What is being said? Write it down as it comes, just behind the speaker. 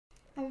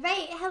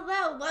Alright,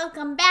 hello,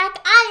 welcome back.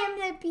 I am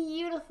the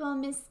beautiful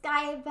Miss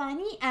Sky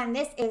Bunny, and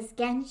this is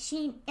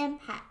Genshin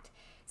Impact.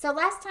 So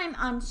last time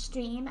on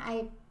stream,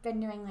 I've been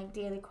doing like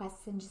daily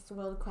quests and just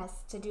world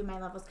quests to do my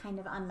levels kind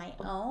of on my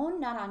own,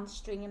 not on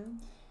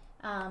stream.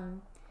 I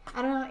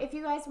don't know if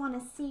you guys want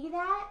to see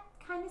that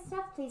kind of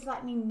stuff, please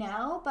let me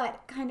know,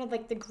 but kind of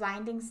like the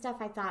grinding stuff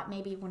I thought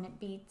maybe wouldn't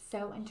be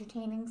so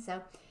entertaining,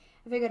 so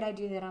I figured I'd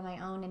do that on my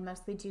own and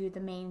mostly do the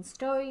main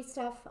story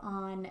stuff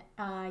on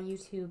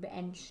YouTube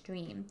and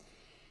stream.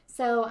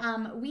 So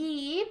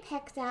we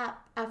picked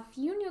up a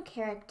few new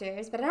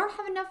characters, but I don't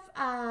have enough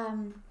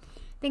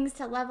things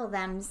to level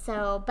them.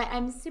 So, but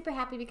I'm super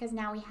happy because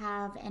now we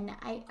have an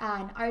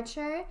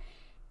archer,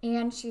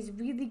 and she's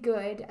really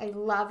good. I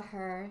love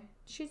her.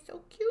 She's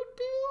so cute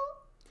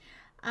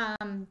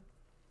too.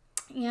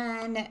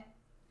 And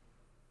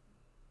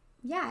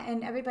yeah,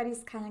 and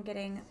everybody's kind of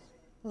getting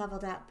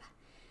leveled up.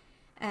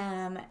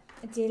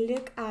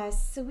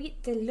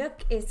 The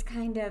look is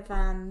kind of,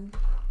 and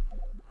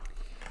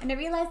I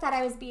realized that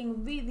I was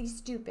being really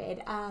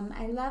stupid.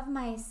 I love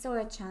my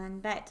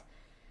Sora-chan, but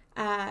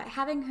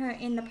having her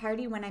in the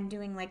party when I'm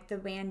doing like the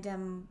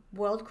random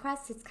world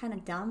quests, it's kind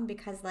of dumb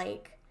because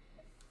like,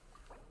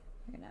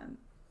 I'm gonna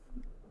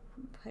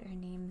put her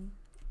name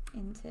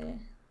into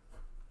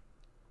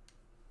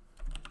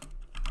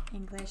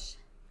English.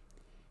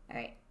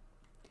 Alright.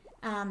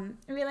 I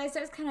realized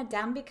it was kind of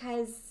dumb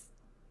because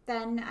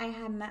then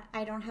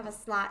I don't have a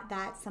slot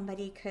that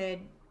somebody could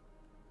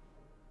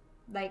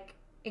like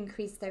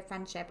increase their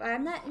friendship. Or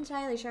I'm not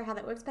entirely sure how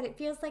that works, but it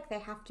feels like they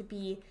have to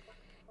be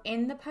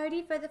in the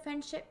party for the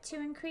friendship to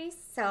increase.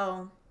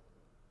 So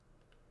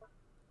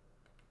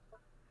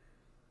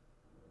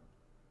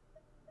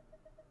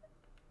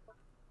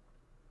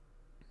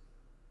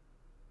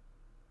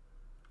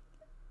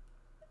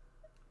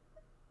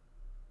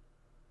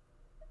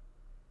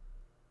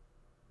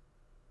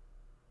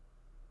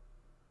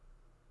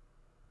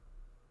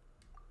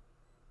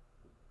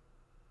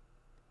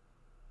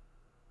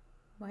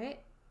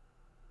what?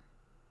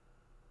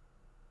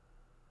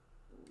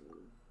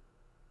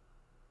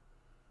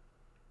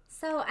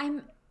 So I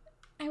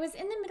was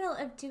in the middle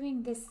of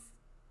doing this.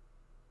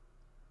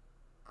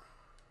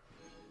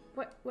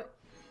 What?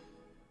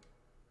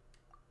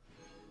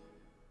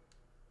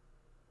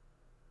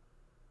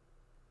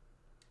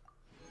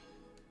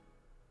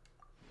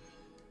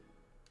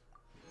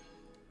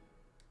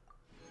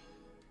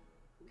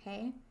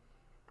 Okay.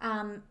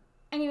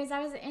 Anyways,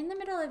 I was in the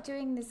middle of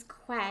doing this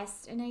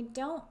quest, and I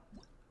don't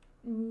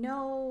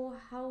know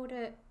how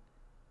to...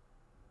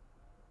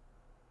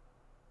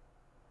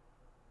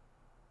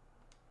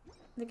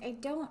 Like, I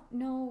don't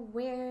know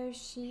where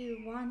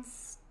she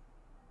wants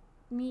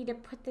me to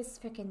put this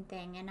frickin'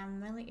 thing, and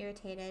I'm really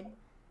irritated.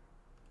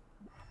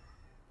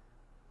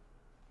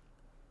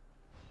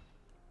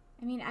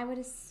 I mean, I would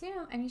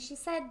assume... I mean, she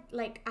said,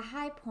 like, a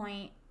high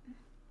point.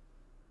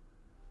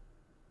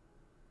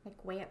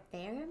 Like, way up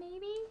there,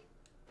 maybe?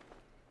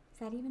 Is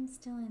that even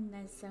still in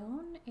the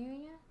zone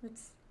area?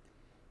 Let's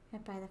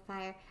get by the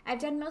fire. I've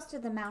done most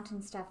of the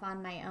mountain stuff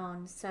on my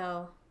own,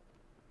 so...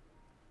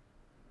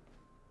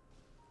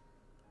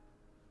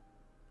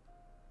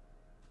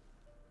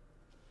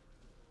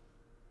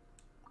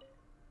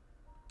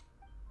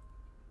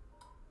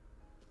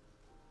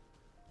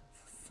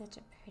 Such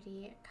a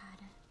pretty...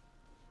 God.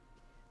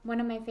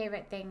 One of my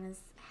favorite things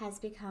has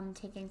become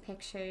taking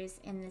pictures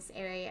in this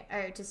area,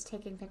 or just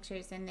taking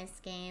pictures in this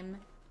game.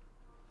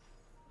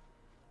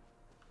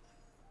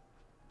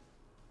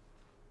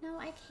 No,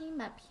 I came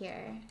up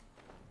here.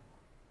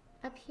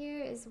 Up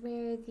here is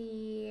where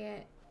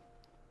the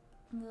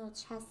little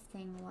chest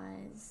thing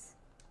was.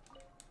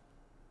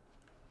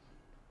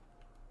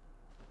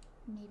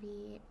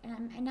 Maybe,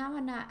 and now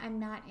I'm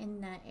not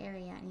in the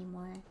area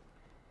anymore.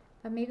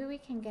 But maybe we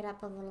can get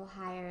up a little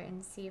higher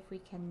and see if we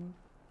can,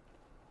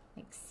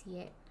 like, see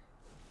it.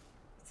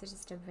 It's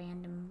just a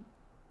random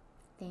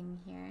thing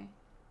here.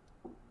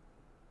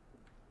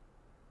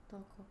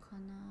 Local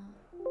kana.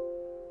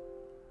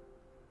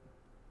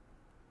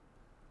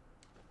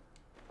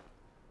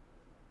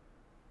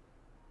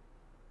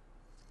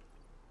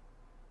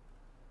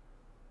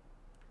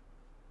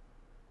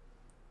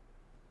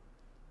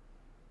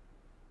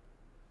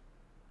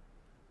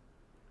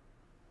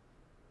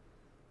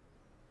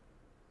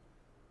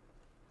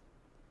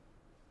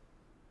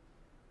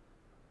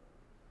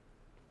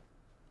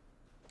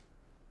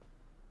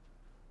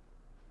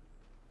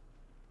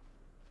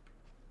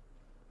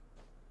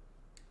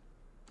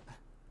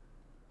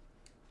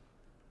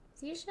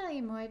 It's usually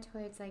more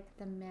towards like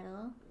the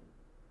middle.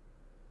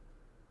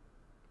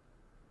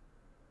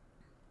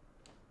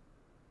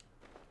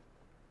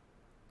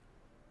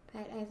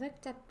 But I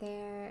looked up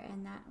there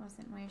and that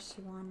wasn't where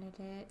she wanted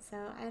it, so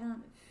I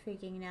don't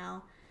freaking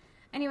know.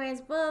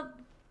 Anyways, we'll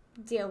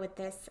deal with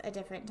this a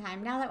different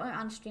time. Now that we're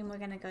on stream, we're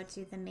gonna go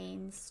to the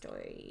main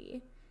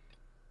story.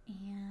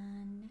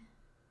 And...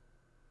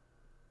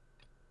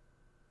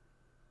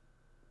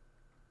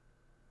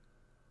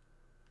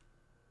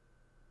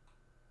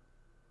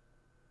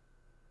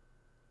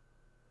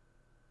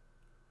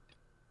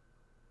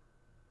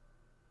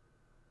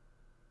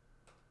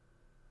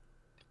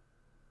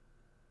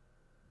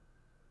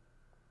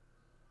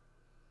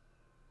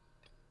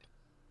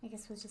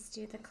 guess we'll just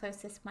do the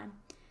closest one.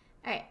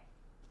 Alright.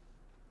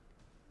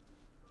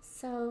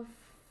 So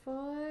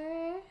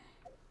for...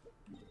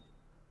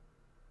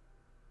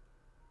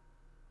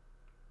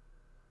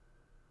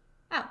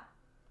 Oh.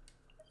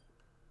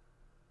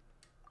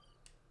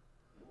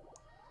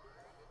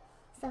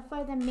 So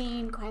for the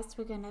main quest,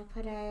 we're gonna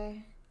put our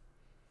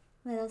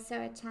little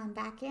Sora-chan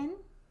back in.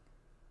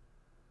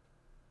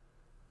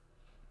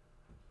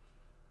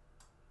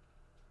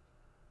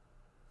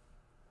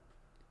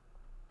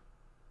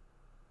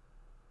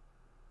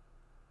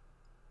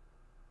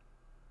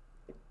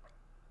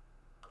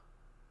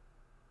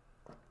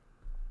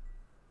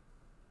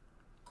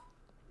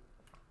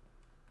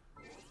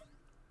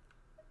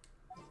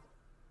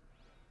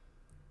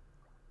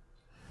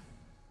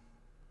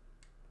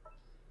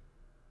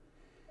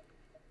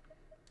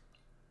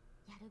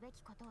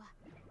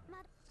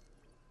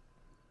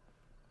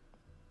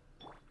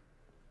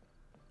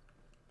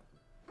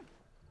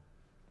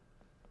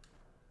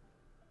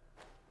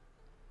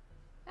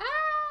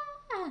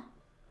 Ah!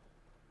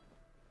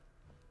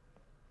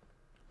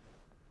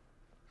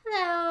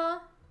 Hello.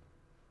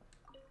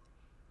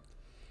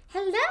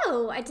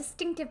 Hello! A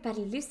distinctive but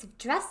elusive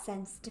dress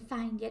sense,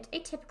 defined yet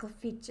atypical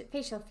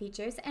facial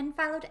features, and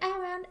followed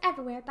around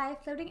everywhere by a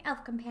floating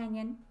elf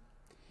companion.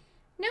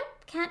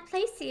 Nope, can't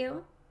place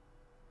you.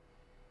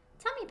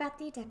 Tell me about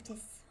the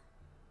Adeptus.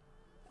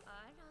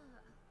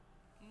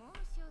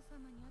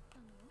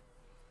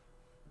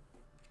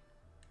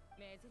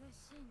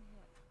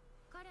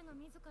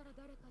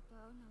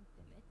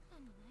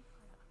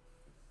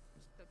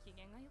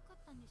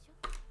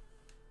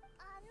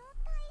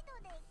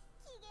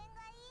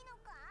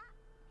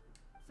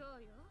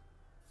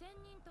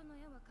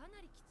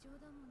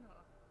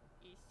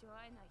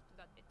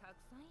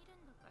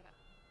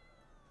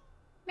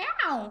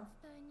 Meow!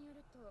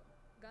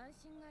 ガン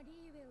シンが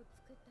リーウェイを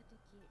作った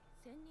時、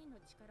1000人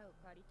の力を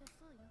借りた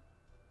そうよ。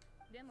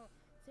でも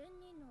1000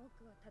人の多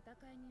くは戦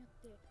いによっ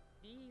て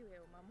リー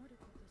ウェイを守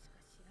ることしか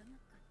知らな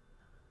かっ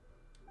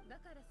た。だ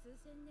から数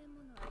千年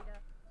もの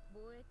間、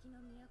貿易の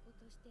都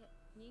として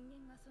人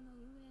間がその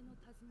運営の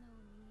手綱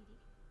を握り、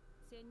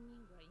1000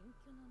人は隠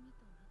居の身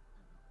となった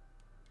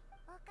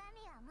の。お上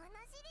は物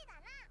知りだ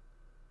な。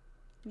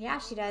Yeah,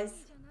 she does.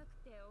 じゃなく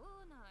てオ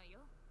ーナー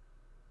よ。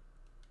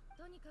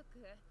とにか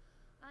く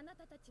あな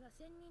たたちは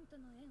1000人と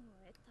の縁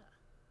を得た。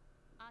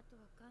あと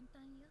は簡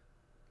単よ。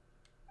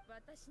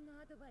私の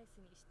アドバイス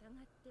に従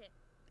って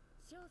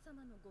ショー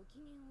様のご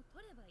機嫌を取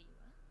ればいい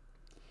わ。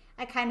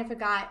I kind of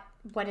forgot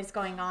what is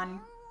going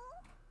on.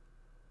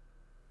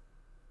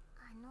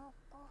 あの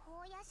ご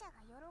法夜叉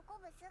が喜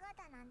ぶ姿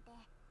なんて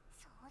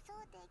想像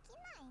でき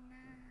ないな。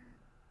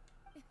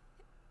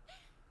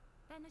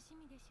楽し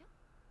みでしょ。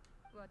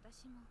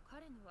私も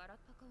彼の笑っ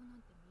た顔な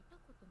んて見た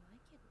ことない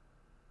けど。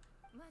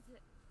ま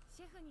ず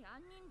シェフに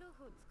杏仁豆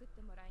腐を作っ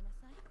てもらいな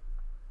さい。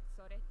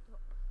それと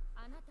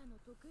あなたの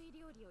得意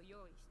料理を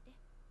用意して。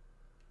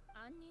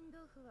杏仁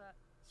豆腐は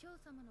ショー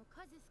様の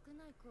数少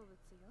ない好物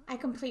よ。I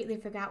completely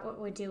forgot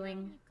what we're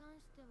doing. に関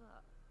して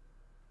は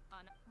あ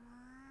な。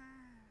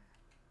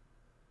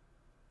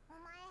お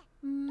前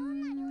どん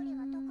な料理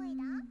が得意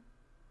だ？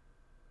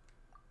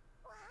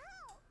わ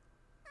お、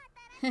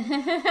新しい。食べ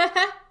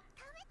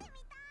て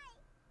みたい。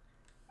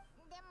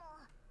でも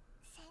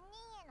1000人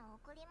への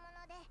贈り物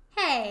で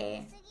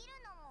Hey. 過ぎる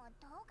のも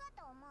どうか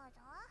と思う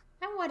ぞ。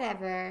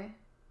Whatever.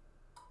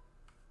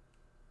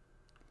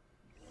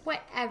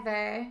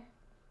 Whatever.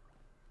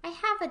 I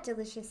have a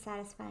delicious,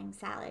 satisfying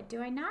salad,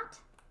 do I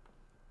not?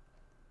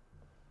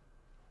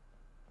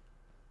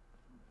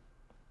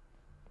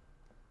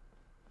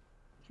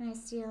 Can I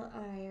steal? Oh,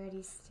 I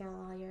already stole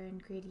all your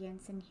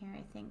ingredients in here,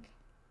 I think.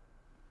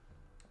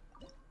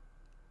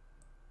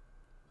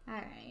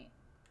 Alright.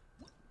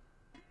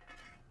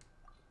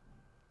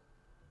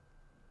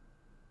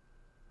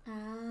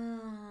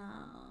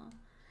 Oh.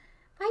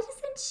 Why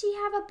doesn't she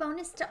have a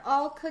bonus to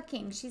all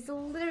cooking? She's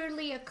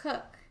literally a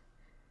cook.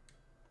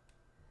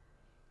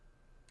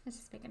 Let's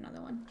just make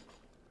another one.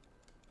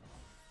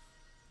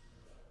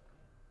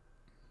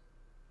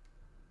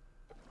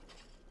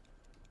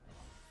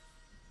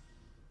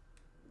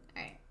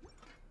 Alright.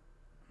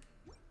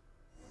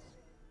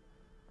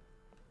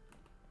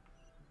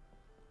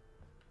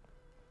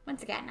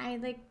 Once again, I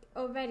like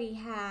already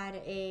had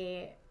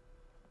a...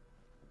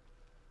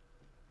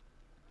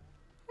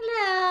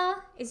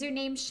 Hello! Is your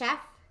name Chef?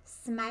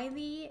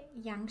 Smiley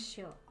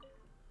Yangshu.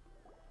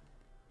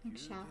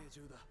 Yangshu.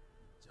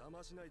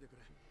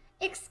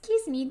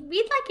 Excuse me,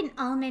 we'd like an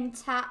almond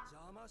top.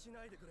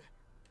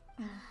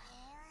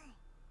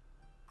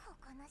 こ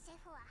このシェ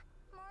フは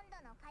モンド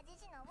の鍛冶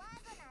師のワー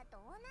グナーと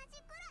同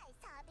じくらい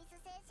サービス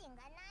精神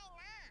がない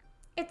な。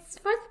It's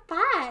for the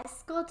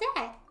boss,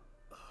 Goldet.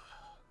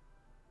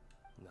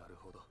 なる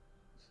ほど。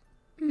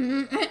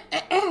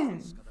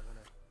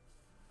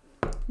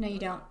No, you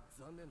don't.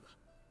 残念だ。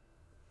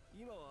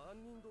今は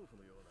杏仁豆腐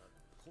のような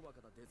細か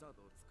なデザー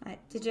トを作る。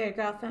What, did your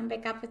girlfriend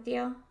break up with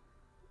you?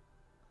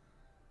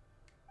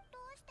 ど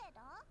うして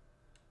だ？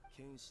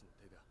剣士の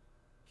手が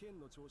剣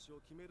の調子を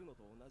決めるの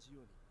と同じ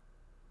よう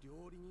に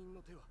料理人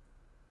の手は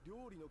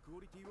料理のクオ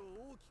リティを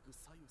大きく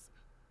左右す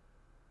る。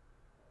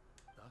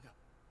だが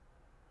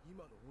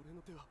今の俺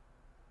の手は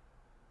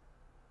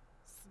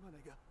すまな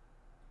いが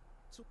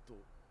ちょっと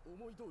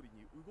思い通り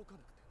に動かな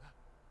くてな。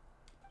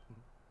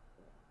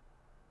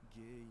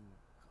原因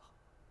か。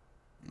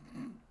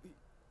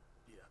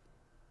いや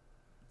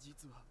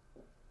実は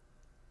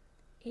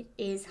It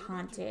is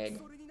haunted.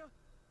 それにな、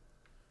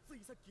つ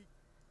いさっき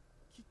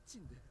キッチ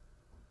ンで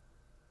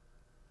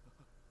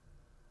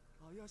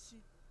怪し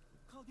い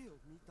影を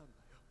見たんだ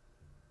よ。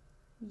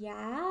Yeah?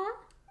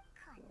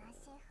 こんな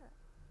シェフ、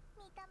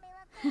見た目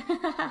は可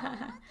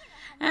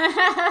愛い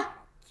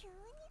急に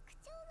口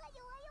調が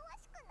弱々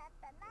しくなっ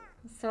たな。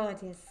そう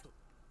です。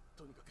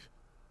とにかく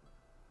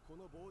こ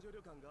の防除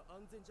旅館が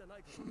安全じゃな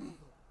いかと思う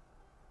と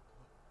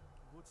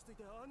落ち着い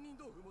て杏仁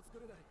豆腐も作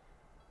れない。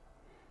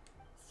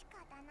仕方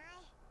な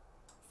い。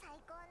最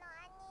高の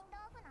杏仁豆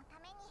腐のた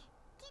めに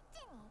キッ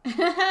チン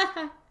に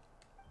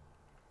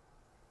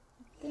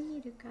行って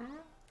みるか?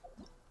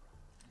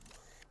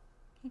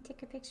 Can I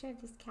take a picture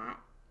of this cat?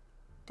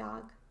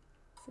 Dog.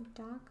 Is it a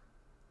dog?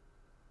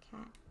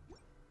 Cat.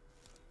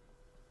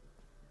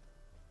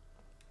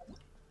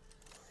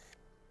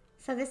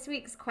 So this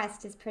week's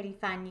quest is pretty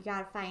fun. You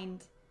gotta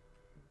find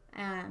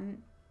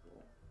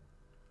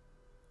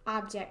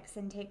objects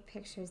and take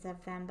pictures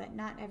of them, but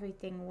not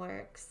everything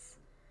works.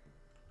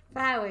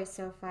 Flowers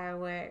so far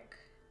work.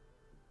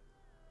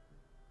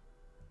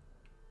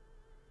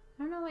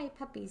 I don't know why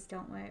puppies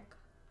don't work.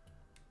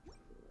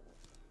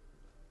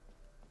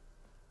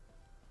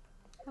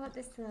 How about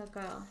this little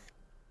girl?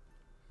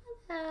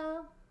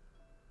 Hello.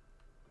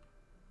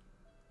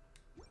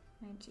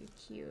 Aren't you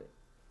cute?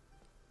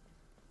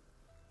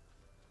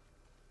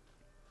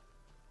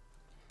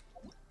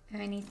 Or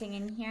anything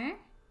in here?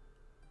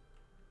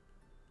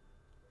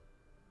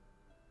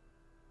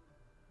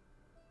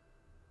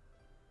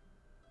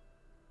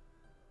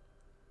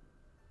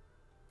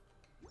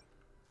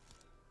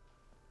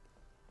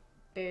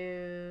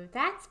 Boo,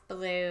 that's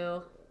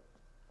blue.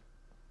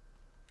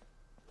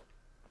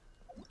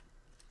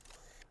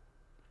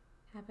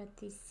 How about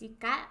this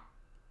Sika?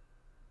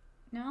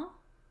 No?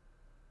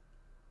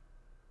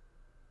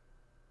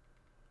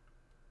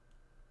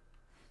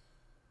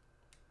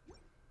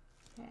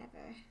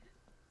 Whatever.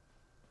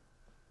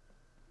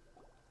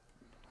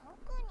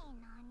 特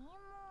に何も。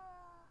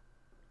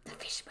 The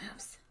fish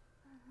moves.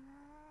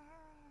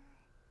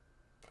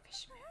 The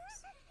fish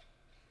moves.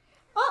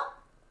 Oh!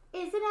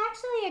 Is it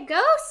actually a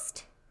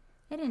ghost?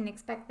 I didn't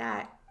expect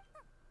that.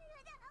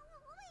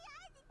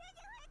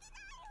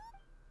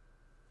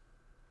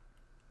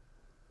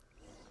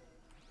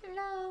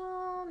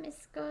 Hello,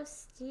 Miss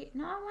Ghosty.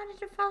 No, I wanted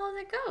to follow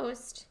the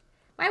ghost.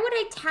 Why would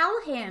I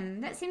tell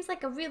him? That seems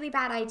like a really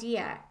bad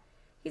idea.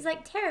 He's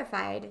like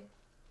terrified.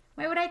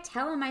 Why would I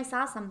tell him I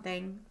saw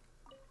something?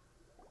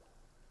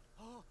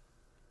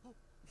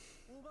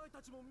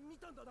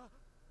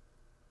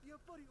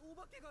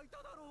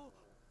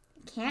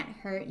 Can't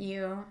hurt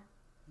you.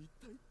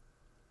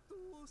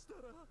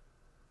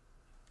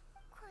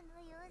 こ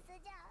の様子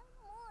じゃ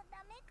もう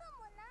ダメか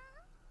もな。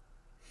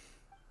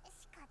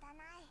仕方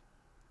ない。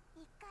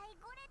一回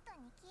ゴレット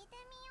に聞いて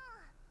みよ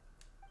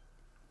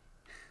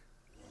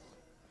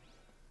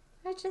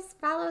う。 I just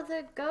follow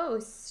the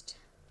ghost.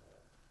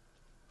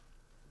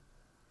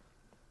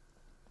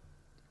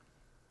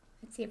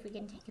 Let's see if we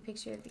can take a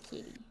picture of the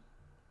kitty.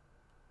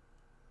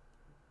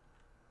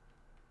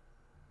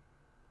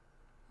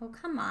 Oh,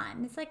 come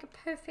on. It's like a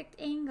perfect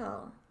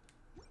angle.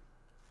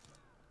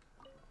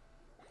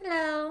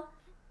 Hello.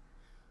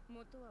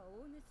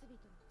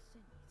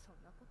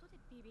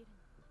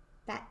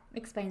 That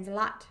explains a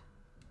lot.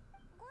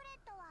 ゴレッ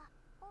トは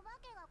お化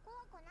けが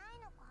怖くない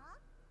のか？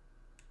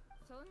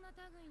そんな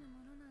類の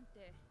ものなん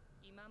て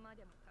今ま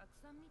でもたく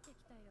さん見て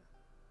きたよ。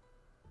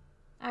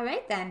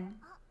 Alright then.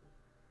 あ、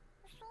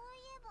そう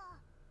いえ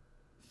ば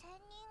仙人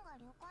が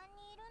旅館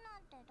にいるな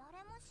んて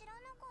誰も知ら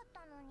なかっ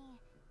たのに、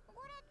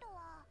ゴレット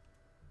は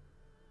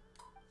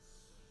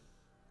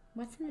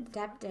What's an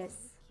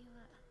adeptus?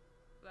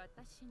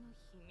 私の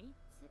秘密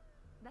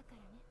だか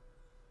らね。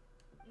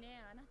ね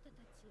えあなた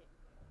たち、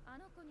あ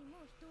の子に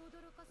もう人を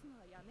驚かす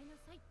のはやめな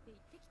さいって言っ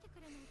てきて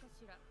くれないか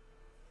しら。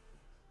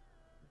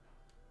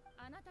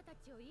あなたた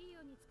ちをいい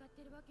ように使っ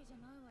てるわけじゃ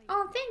ないわよ。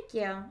 Oh, thank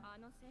you. あ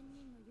の仙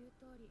人の言う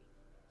通り、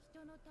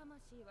人の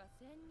魂は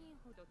仙人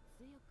ほど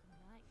強く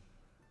ない。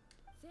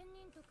仙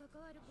人と関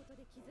わること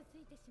で傷つ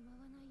いてしま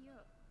わない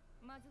よう、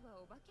まずは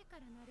お化けか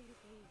らなれる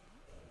といいわ。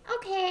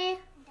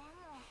 Okay. で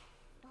も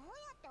どう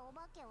やってお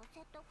化けを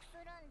説得す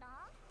るん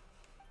だ？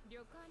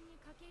旅館に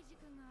掛け軸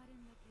がある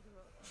んだけ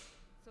ど、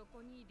そ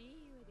こに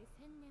リーユで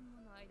1000年も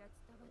の間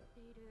伝わって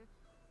いる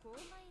高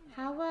マインが。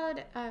 How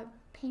would a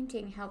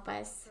painting help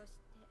us? そし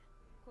て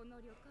この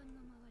旅館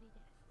の周りで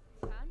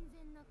完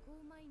全な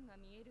高マインが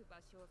見える場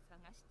所を探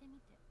して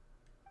みて。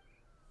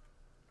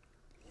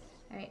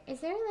 Alright,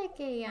 is there like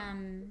a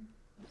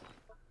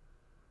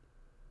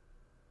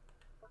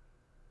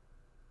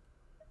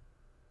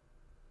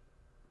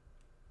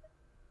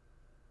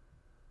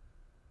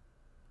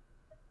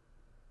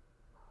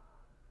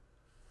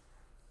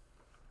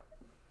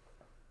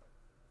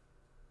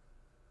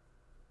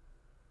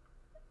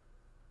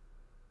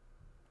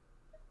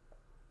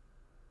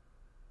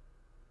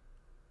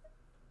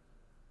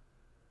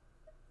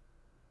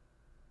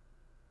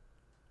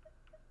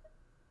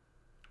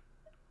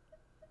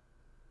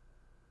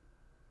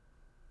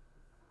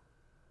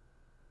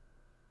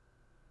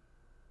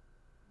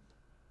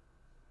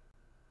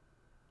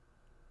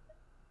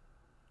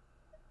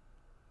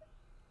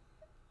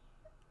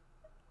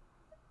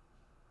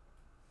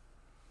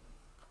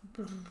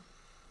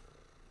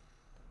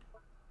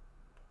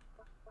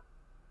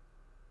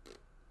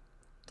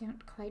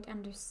Don't quite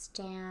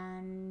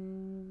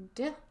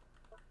understand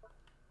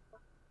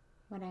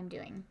what I'm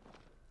doing.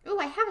 Oh,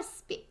 I have a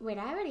spear. Wait,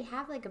 I already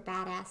have like a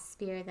badass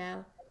spear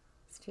though.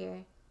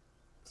 Spear.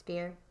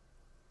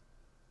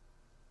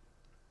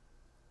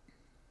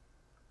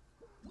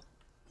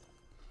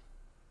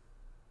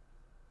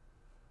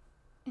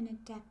 An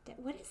adeptus.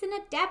 What is an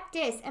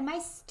adeptus? Am I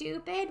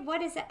stupid?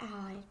 What is it?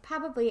 Oh, I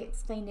probably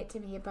explained it to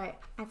me, but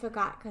I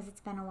forgot because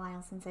it's been a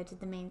while since I did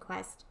the main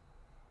quest.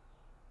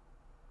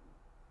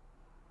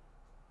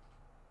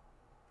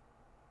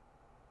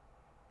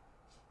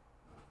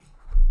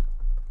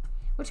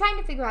 We're trying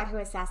to figure out who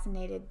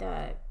assassinated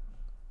the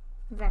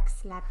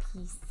Rex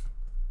Lupis.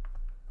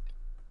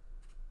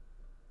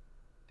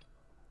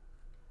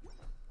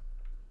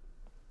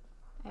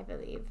 I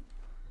believe.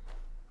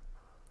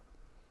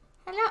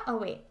 Hello? Oh,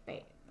 wait.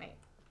 We're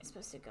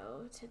supposed to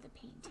go to the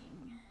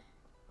painting.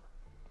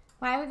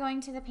 Why are we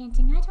going to the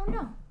painting? I don't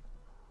know.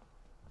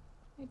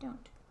 I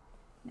don't.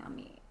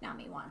 Nami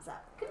wants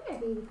up. Come here,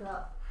 baby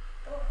girl.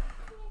 Oh,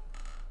 come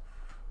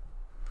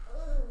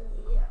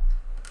here. Yeah.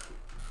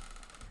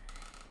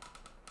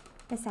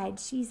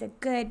 Besides, she's a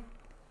good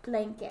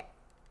blanket.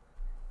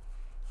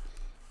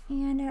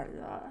 And I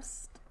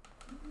lost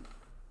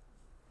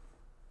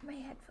my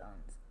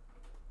headphones.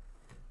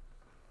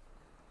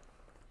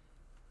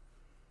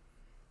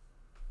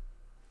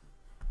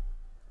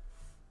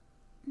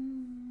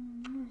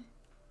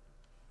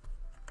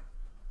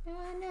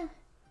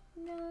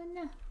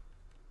 No.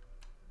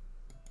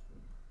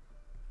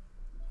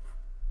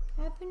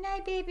 Happy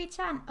night,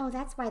 baby-chan. Oh,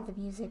 that's why the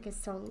music is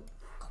so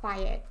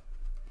quiet.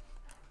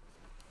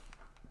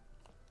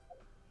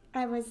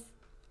 I was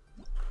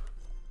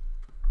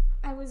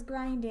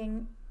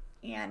grinding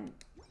and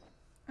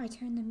I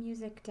turned the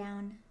music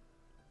down.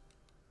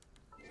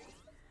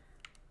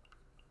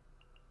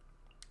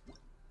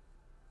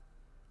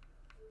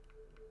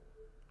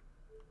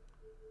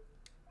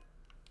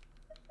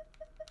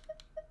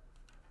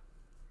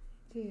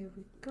 There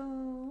we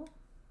go.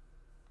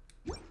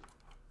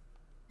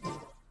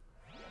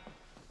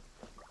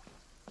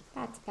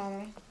 That's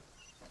better.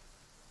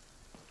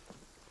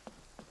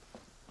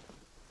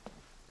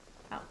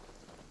 Oh.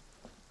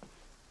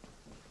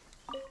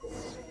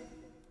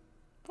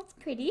 That's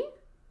pretty.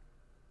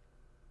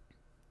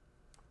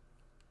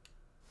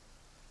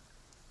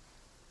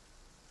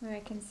 Where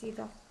I can see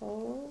the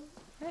whole.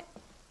 What?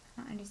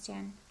 I don't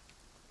understand.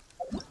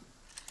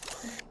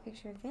 Take a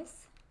picture of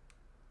this.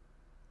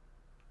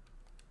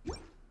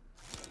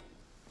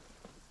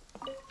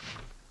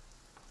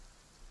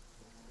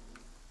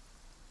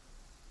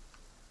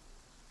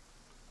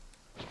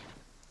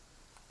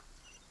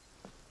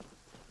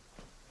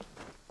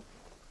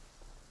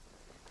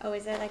 Oh,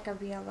 is there like a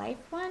real life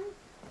one?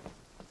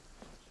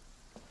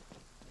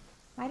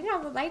 Why did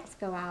all the lights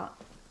go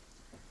out?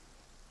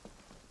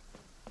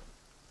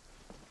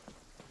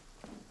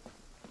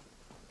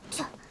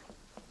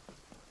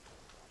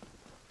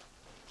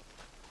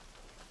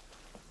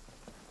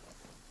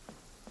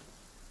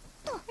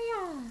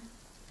 Yeah.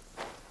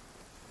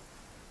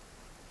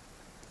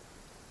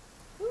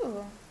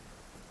 Ooh.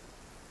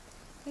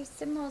 There's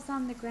symbols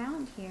on the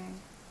ground here.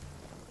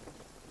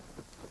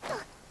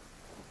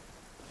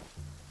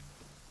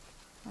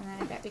 And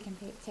then I bet we can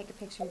take a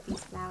picture of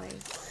these flowers.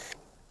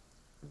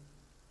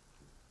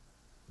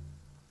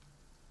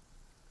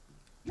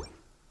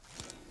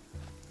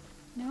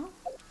 No?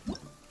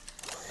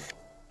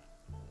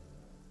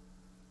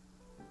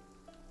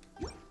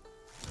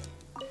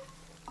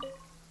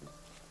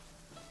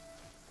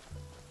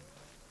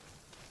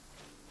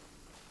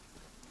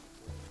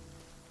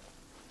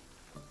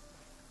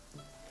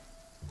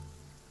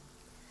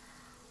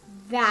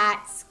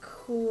 That's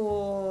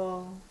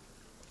cool.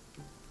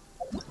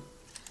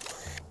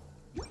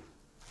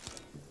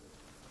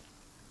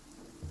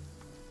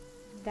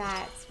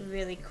 That's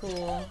really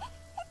cool.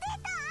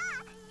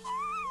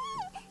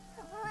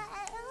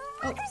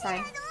 Oh,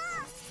 sorry.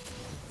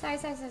 Sorry.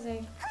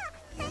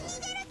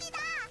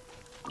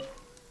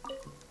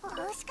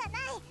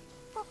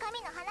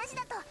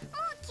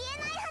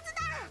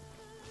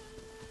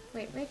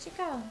 Wait, where'd she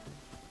go?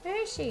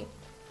 Where is she?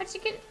 How'd she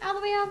get all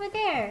the way over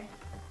there?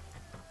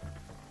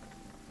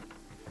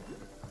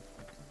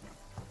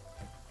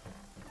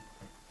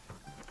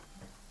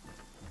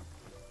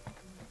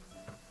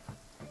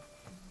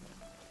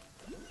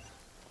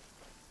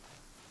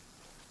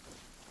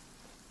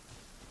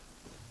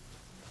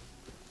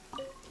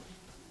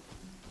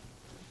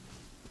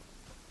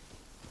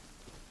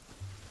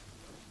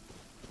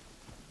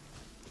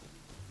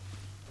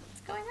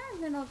 What's going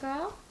on, little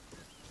girl?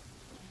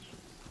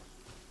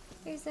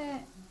 There's a...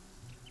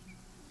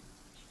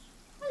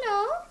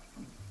 Hello?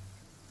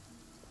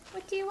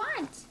 What do you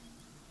want?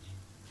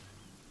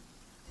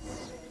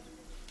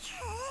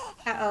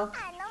 Uh-oh.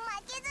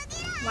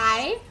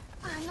 Why?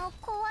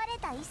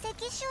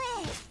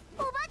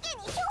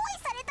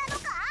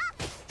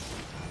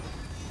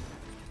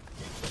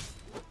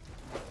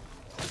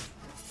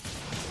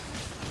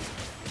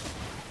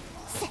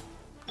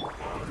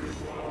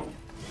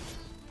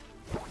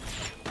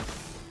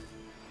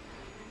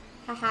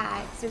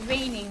 Haha, it's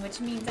raining, which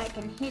means I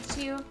can hit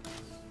you.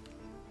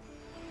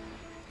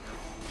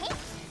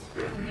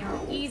 And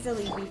you'll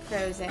easily be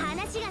frozen.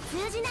 話が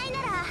通じない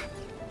なら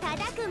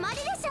叩くまで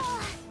でしょ。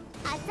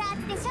熱々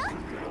でしょ。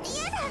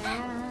嫌だ。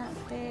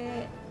 Stop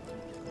it.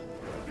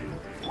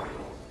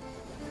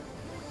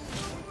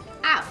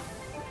 Ow!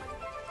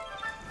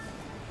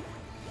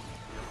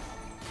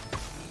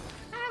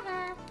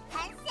 Haha. 反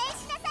省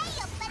しなさい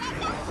よっぱらっ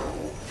た。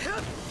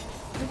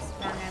 Oops,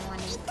 wrong, I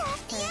wanted her.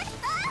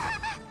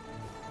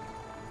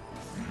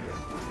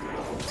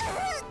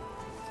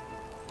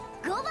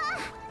 5番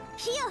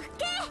火を吹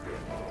け。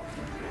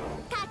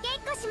かけっ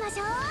こしま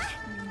しょう。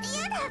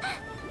嫌だ。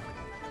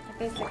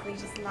 I basically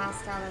just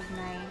lost all of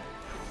my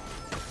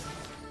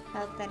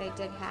health that I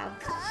did have.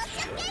 こう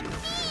しゃけっぴー。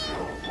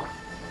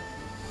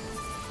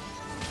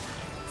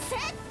せっ。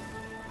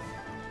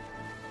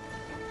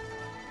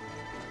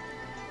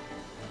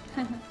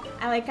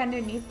 I like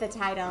underneath the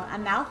title, a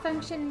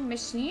malfunction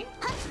machine?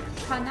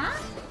 Kana?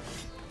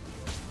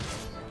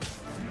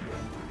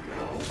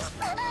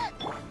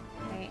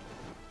 Right.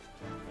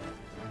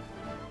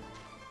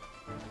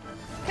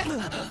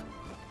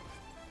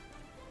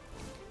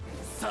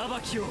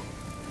 裁きを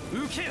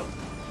受けよ。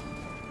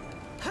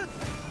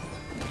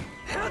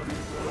 God,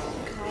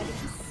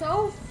 he's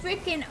so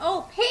freaking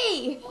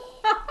OP!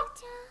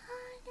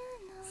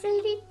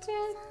 Salita.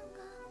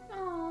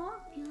 Aww.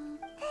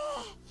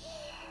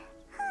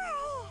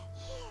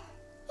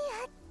 や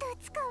っと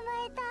捕ま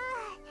えた。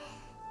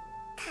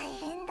大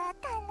変だっ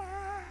たな。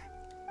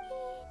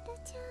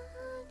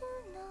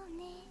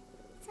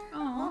お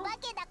Aww. 化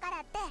けだから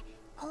って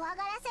怖が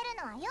らせる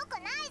のは良く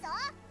ないぞ。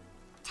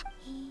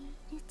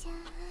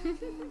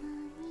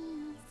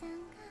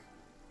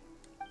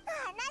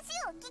話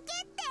を聞け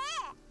って。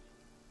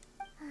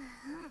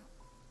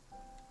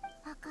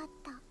わかっ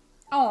た。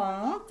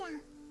 Aww. ちゃん、も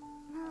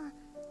う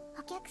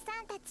お客さ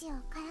んたちを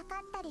から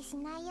かったりし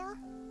ないよ。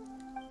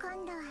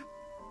今度は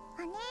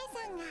お姉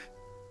さんが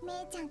め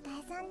いちゃんと遊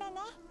んでね。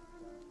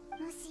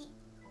もし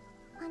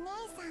お姉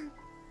さん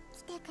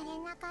来てくれ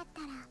なかっ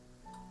たら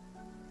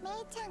め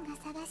いちゃんが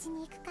探し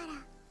に行くから。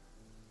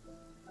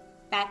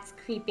 That's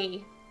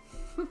creepy.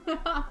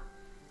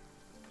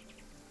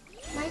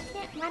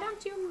 Why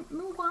don't you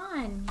move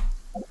on?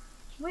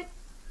 What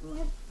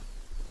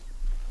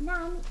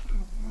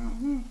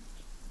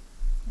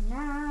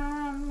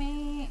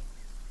Nami,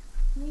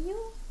 will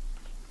you,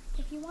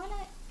 if you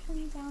wanna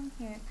come down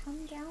here,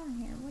 come down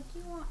here. What do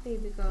you want,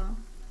 baby girl?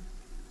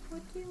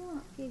 What do you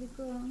want, baby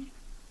girl?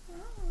 Oh,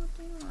 what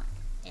do you want?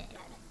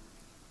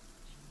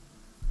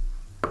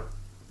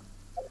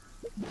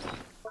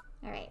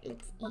 Alright,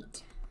 let's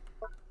eat.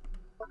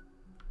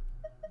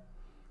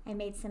 I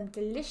made some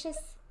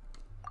delicious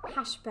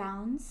hash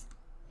browns.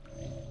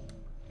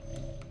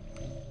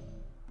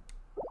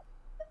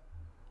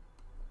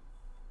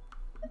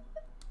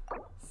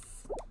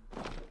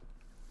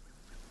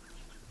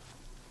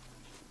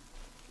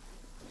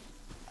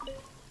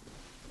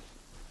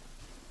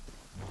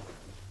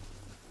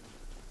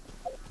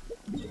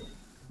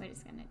 We're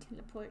just gonna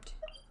teleport.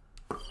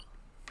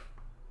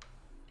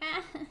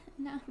 Ah,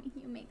 Nami,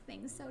 you make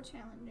things so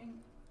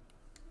challenging.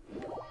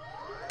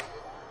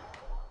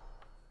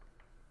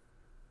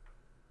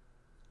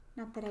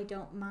 Not that I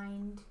don't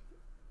mind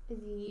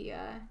the,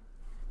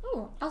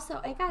 Oh, also,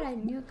 I got a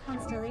new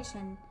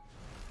constellation.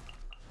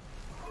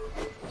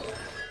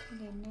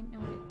 And I didn't know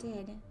what it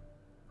did.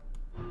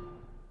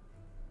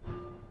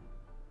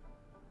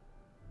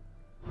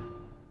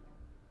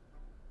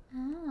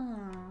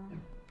 Oh,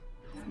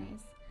 that's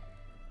nice.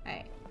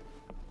 Alright.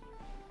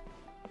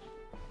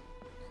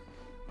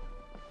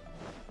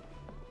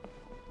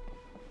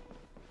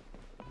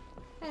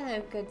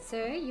 Hello, good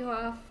sir. You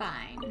are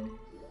fine.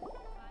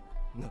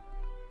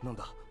 なん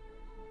だ。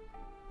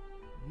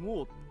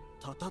もう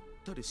たたっ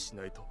たりし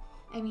ないと。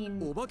 I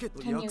mean, お化けと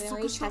can you 約 really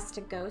束した。 trust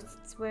a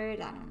ghost's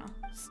word? I don't know.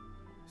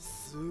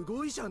 す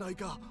ごいじゃない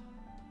か。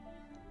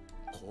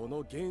この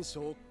現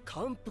象を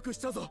感服し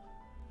たぞ。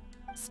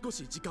少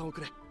し時間を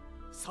くれ。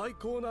最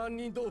高の杏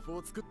仁豆腐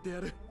を作ってや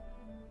る。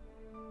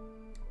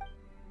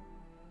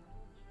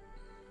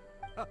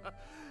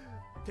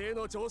手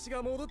の調子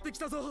が戻ってき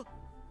たぞ。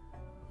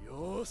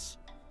よーし。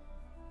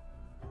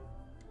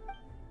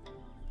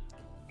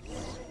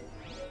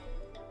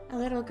 A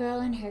little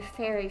girl and her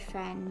fairy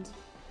friend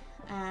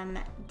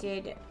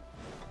did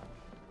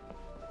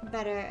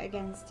better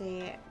against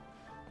a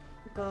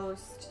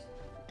ghost.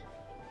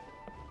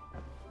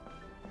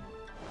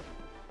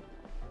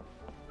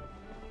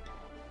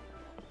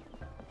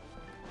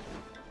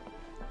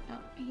 Oh,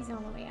 he's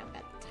all the way up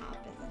at the top,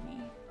 isn't he?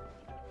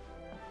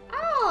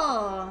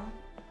 Oh!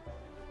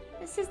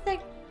 This is the,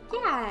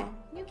 yeah,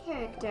 new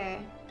character.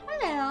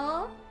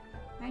 Hello!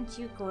 Aren't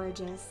you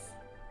gorgeous?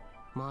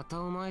 また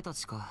お前た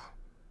ちか。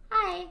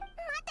 Hi! 待て、まだ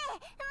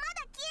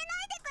消えな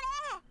いでく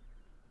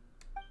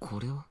れ。こ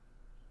れは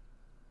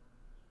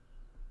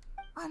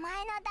お前の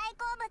大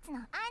好物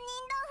の杏仁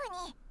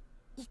豆腐に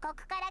異国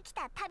から来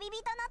た旅人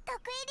の得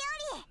意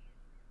料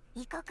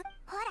理。異国、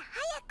ほら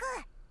早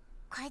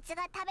く。こいつ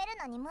が食べる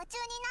のに夢中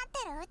になって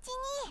るうち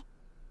に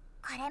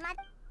これま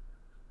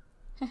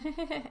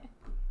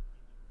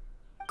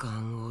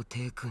元王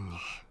帝君に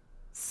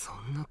そ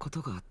んなこ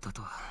とがあった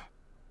とは。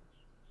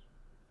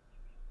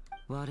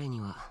我に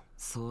は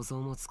想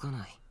像もつか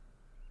ない。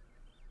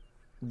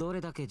どれ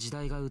だけ時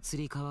代が移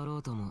り変わろ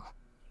うとも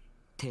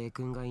帝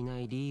君がいな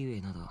いリーユ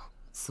エなど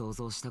想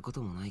像したこ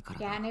ともないから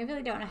だ。 Yeah, and I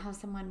really don't know how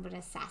someone would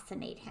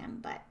assassinate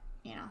him, but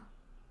you know.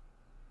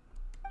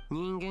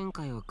 人間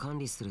界を管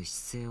理する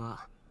姿勢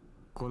は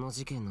この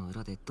事件の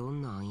裏でど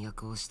んな暗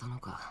躍をしたの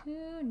か。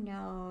 Who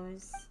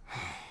knows?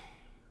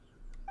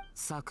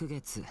 昨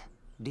月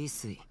李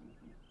水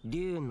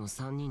龍雲の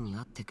3人に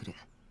会ってくる。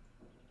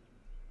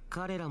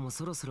彼らも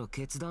そろそろ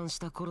決断し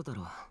た頃だ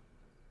ろう。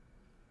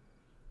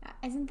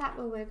 Isn't that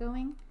where we're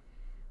going?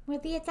 Will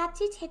the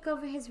Adepti take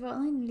over his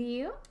role in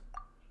Liu?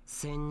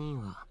 仙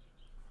人は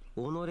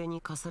己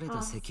に課され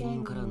た責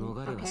任から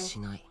逃れは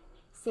しない。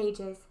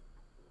 Sages.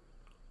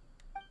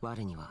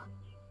 我には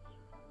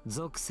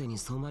属性に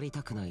染まり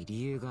たくない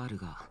理由がある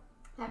が、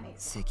 That makes sense.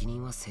 責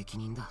任は責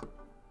任だ。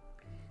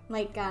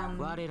 Like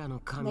我らの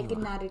神 like a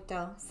は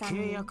Naruto,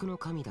 契約の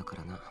神だか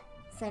らな。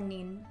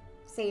 Senin,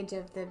 sage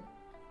of the,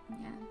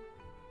 yeah,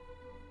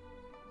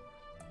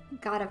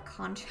 god of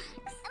contracts. 待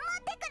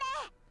ってくれ。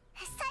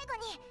最後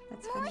に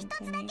That's もう funny 一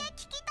to つだ me. け聞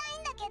きたい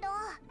んだけ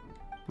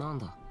ど。なん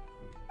だ。なあ、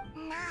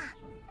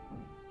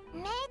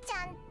めいち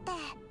ゃんって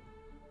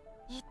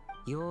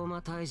妖魔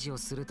退治を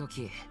すると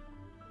き、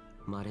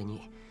稀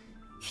に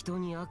人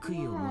に悪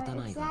意を持た Yeah,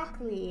 ないが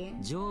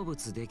exactly. 成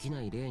仏でき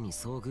ない霊に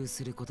遭遇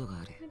することが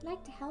ある。 I'd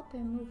like to help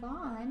him move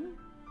on.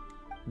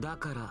 だ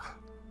から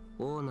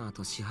オーナー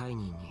と支配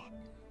人に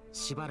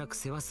しばらく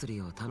世話する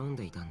よう頼ん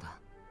でいたんだ。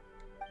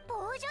防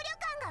除旅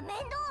館が面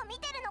倒を見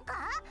てるの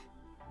か。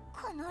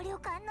この旅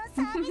館の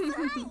サービス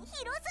範囲広すぎだ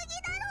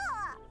ろ。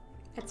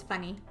 That's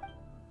funny.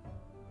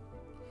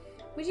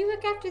 Would you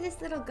look after this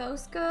little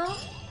ghost girl?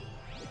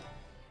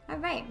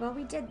 Alright, well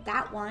we did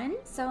that one.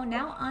 So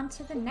now on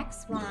to the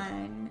next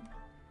one.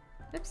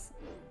 Oops.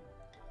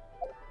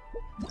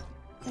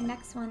 The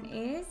next one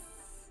is...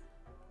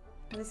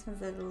 Oh, this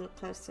one's a little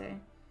closer.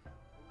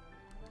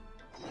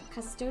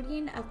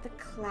 Custodian of the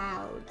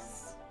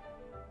Clouds.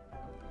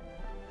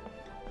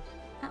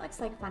 That looks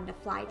like fun to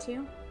fly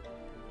to.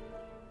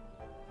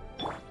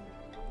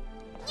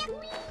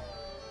 Dummy!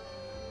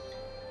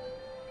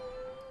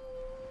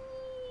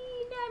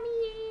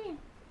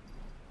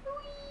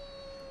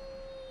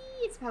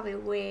 Whee! It's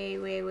probably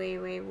way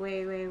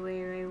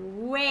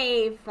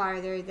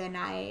farther than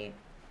I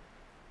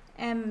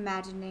am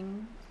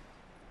imagining.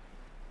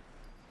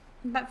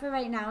 But for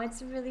right now,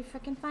 it's really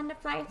freaking fun to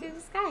fly through the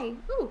sky.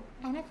 Ooh,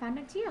 and I found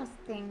a Geos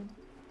thing.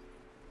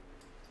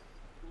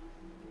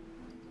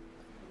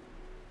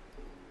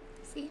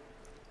 See?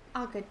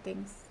 All good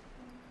things.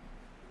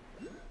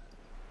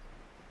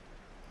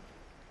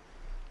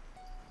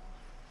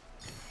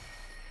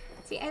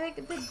 See, I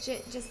like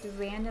legit just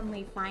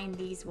randomly find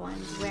these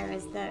ones,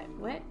 whereas the...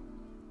 What?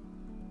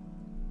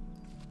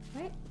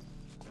 What?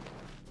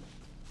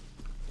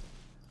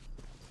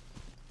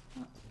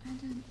 Oh,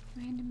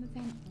 random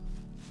event.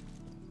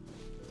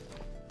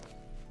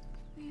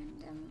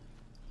 Random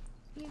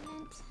event. にゃ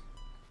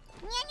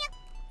にゃ。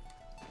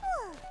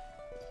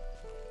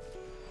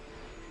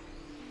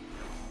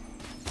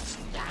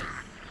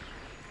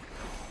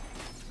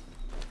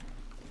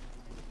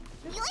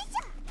よいしょ。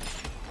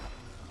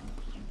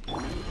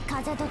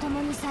風と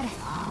共に去れ。 Ouch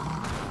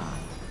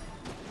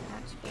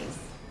face.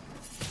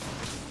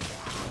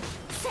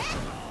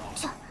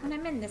 When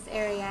I'm in this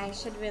area, I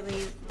should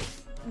really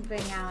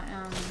bring out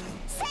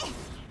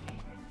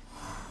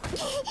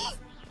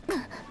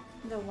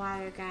the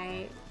water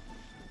guy.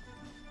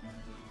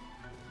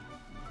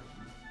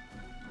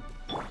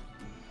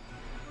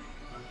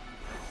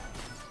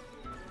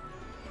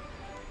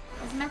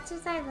 As much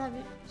as I love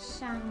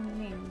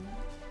Shangming,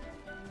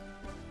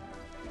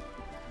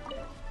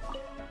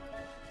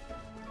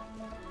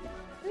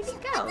 where'd he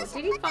go?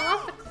 Did he fall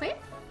off the cliff?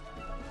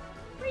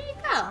 Where'd he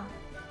go?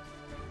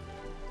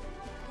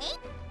 Oh,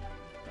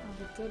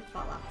 he did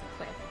fall off the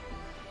cliff.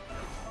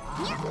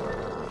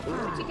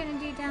 What you gonna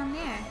do down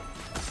there?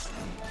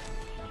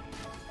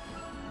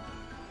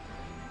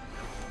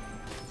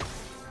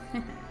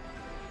 This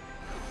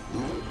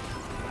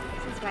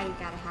is why you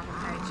gotta have an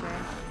archer.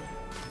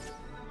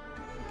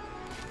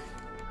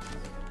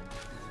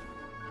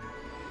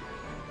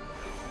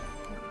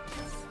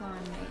 This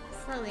one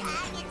slowly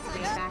making his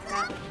way back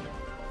up.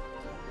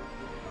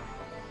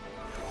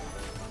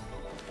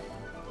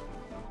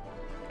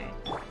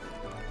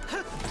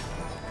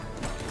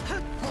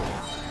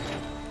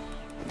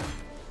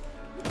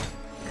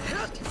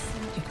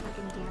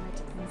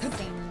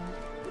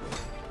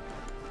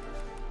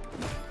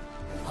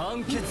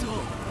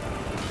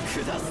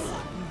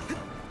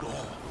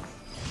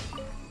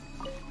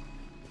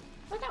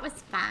 Well, that was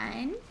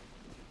fun.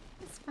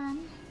 That's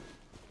fun.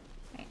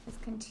 Right, let's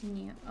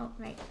continue. Oh,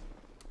 right.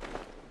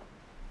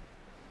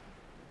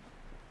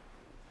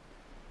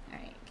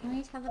 Alright, can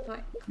we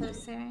teleport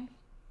closer?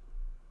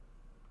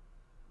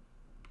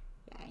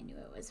 I knew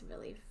it was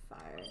really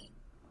far,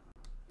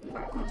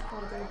 much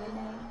farther than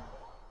I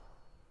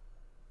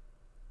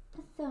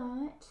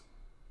thought.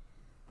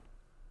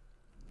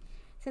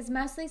 It says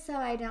mostly so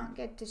I don't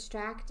get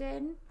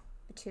distracted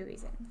for 2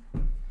 reasons.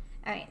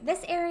 Alright,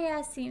 this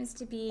area seems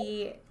to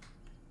be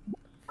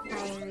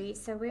fiery,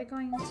 so we're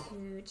going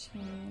to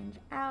change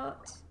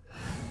out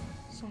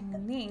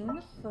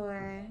Shangling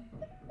for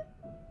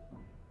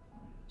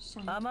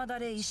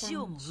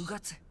Shang-Chu.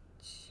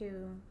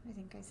 I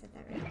think I said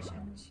that right,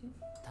 Shang-Chu.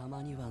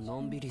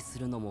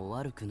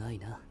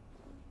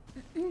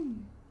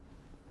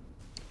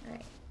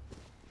 Alright.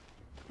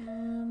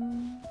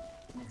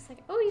 Looks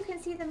like, oh, you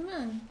can see the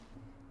moon.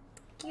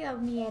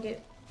 Kiyomiyaru.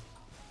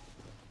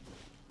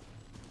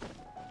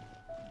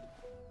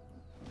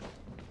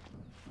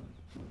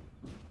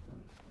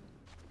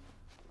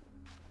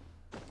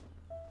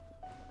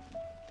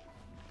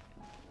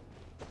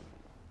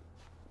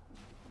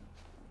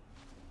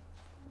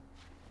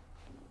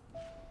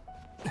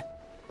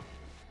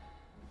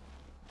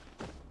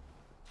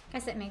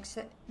 Guess it makes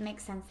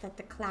sense that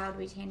the cloud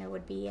retainer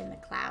would be in the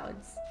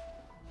clouds.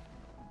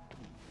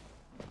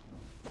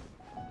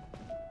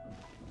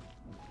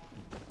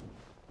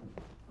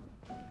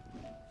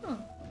 Oh,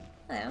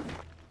 hello.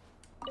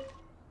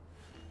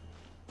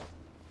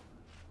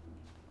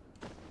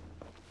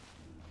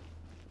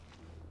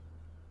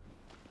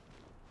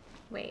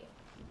 Wait.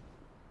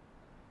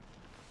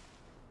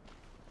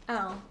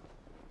 Oh.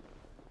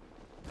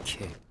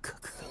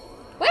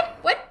 What?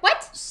 What?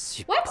 What?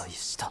 What?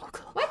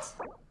 What?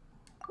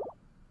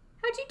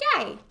 How'd you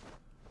die?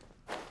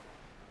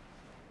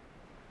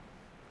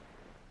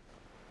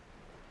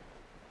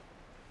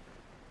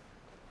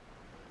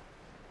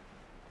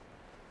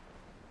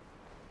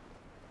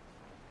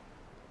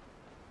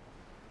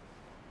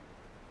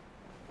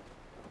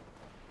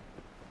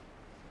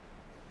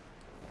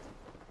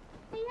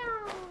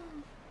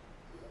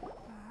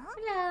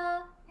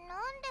 Hello. なん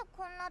で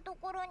こんなと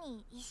ころ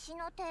に石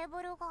のテー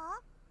ブルが？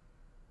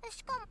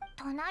しかも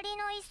隣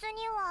の椅子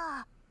に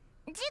は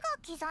字が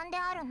刻んで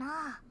ある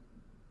な。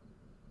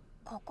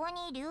ここ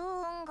に龍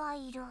雲が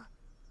いる。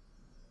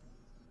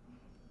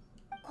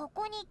こ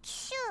こに騎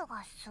衆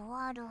が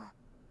座る。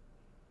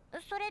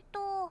それ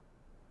と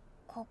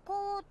こ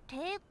こを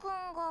帝君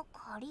が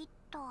借り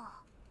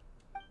た。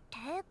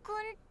帝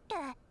君って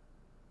も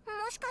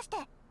しかして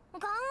元王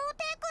帝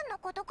君の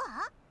こと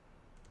か？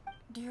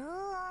龍雲。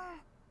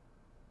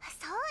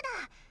そう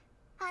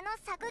だ、あの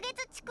昨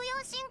月筑陽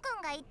神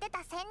君が言って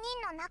た仙人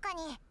の中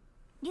に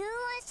龍雲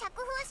釈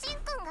風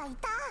神君がい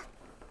た。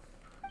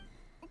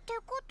って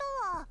こと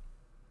は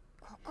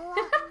ここは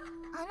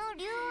あの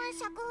龍雲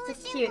釈風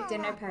神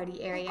君が他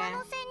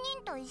の仙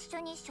人と一緒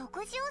に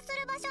食事をす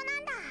る場所な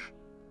んだ。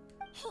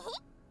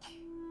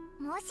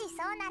もしそう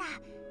なら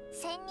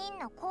仙人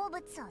の好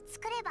物を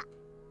作れば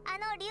あ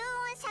の龍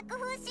雲釈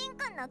風神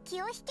君の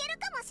気を引ける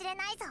かもしれ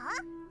ないぞ。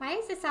 Why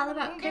is this all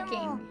about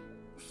cooking?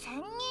 仙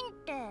人っ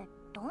て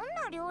どんな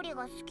料理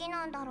が好き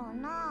なんだろう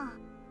な。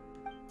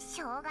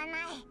しょうがな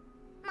い、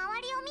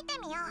周りを見て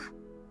みよう。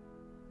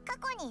過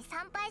去に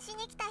参拝し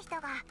に来た人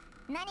が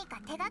何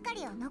か手がか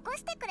りを残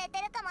してくれて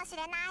るかもし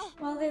れない。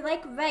 Well, they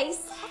like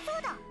rice. そ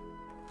うだ、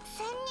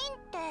仙人っ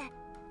て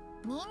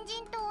人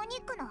参とお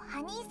肉の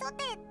ハニーソ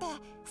テーって好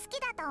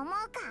きだと思うか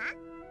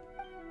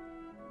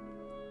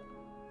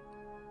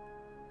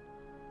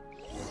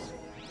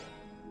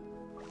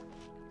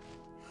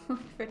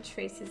？For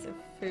traces of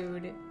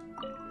food.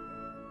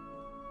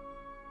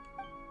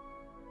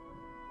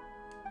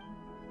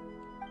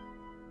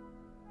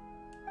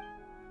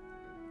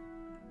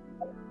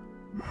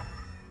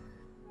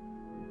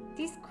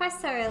 These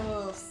quests are a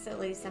little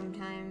silly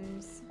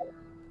sometimes.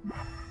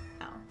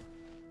 Oh.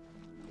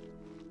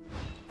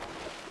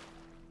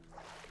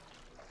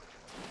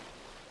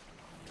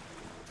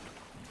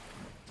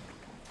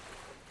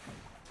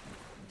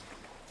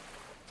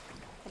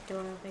 The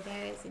door over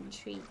there is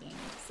intriguing,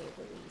 to say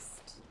the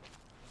least.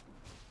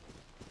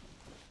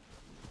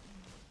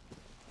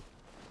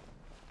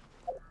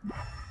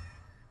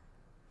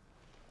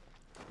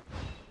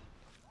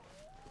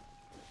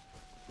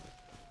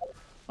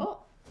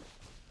 Oh!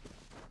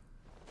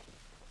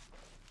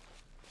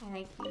 I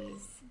like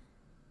these.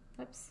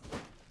 Whoops.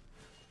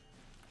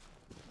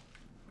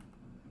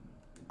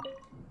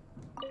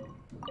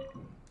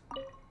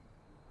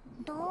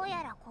どう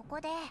やらこ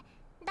こで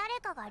誰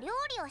かが料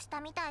理をした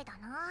みたいだ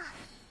な。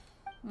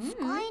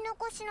使い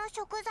残しの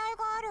食材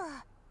がある。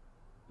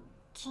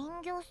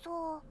金魚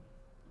草、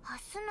ハ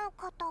スの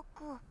固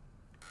く、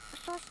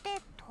そし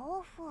て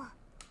豆腐。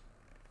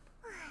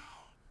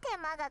手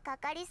間がか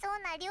かりそう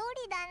な料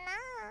理だな。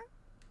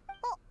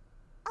お、あ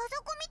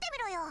そこ見て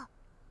みろよ。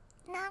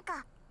なん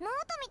かノート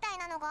みたい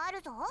なのがあ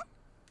るぞ。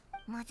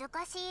難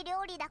しい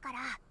料理だか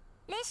ら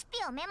レシ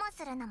ピをメモ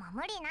するのも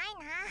無理ない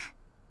な。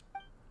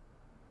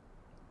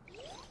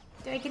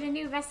Do I get a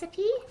new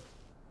recipe?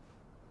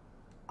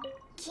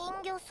 金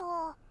魚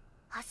草、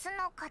ハス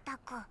の固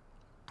く、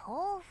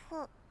豆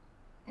腐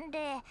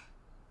で、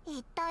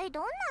一体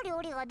どんな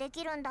料理がで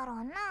きるんだろ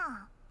う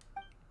な。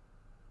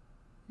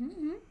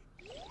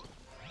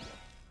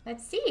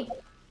Let's see.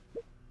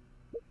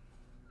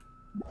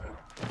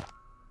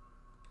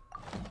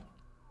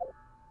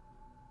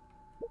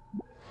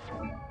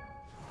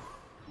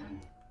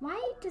 Why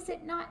does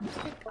it not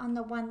click on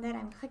the one that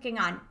I'm clicking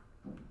on?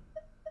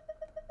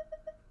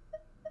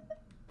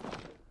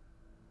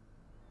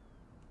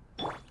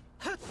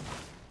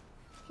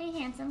 Hey,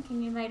 handsome,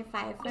 can you light a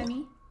fire for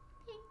me?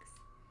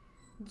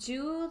 Thanks.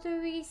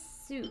 Jewelry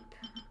soup.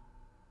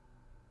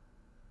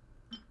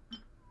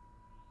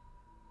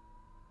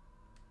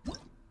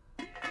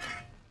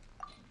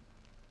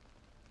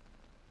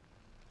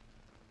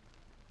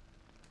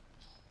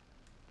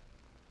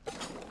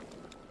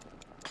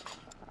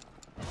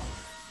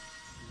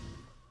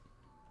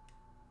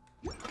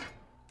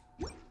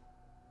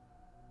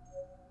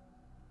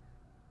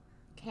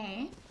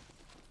 Okay.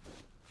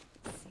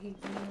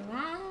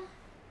 Segura.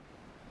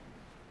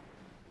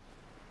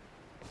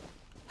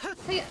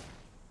 Hiya.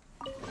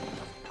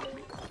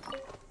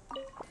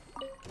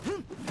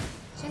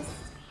 Just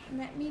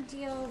let me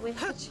deal with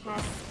the chest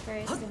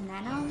first, and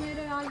then I'll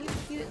murder all you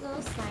cute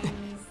little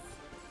slimies.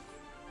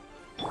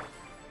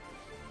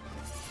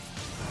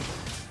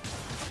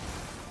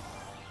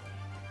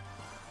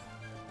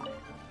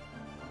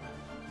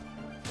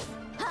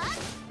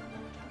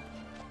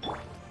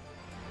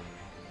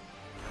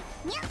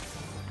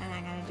 I'm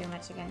not gonna do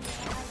much against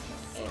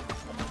it.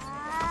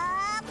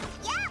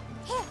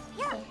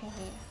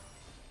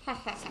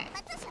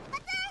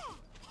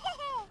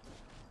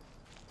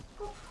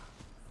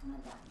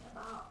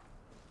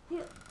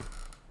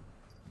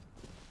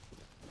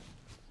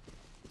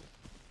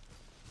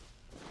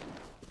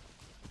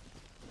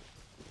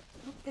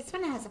 This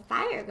one has a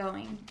fire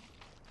going.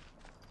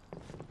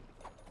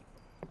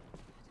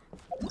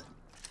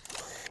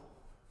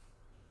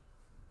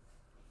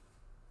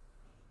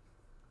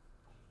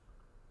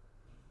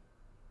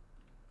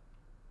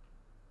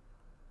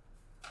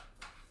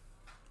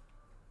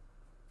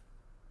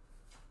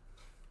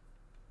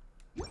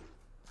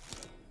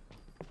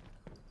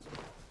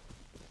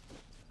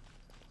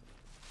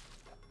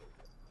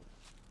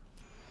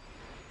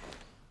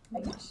 Oh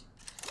my gosh,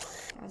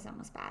 that was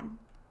almost bad.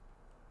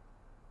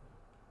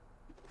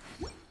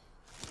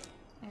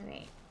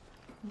 Alright,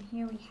 and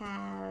here we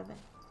have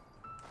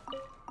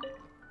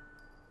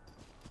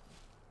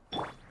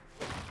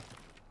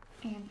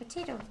and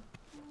potato.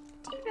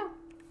 Potato.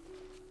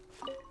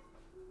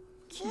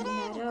 綺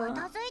麗に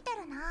片付いて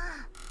るな。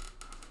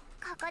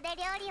ここで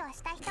料理を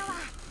した人は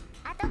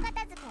後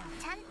片付けを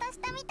ちゃんとし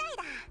たみたい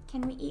だ。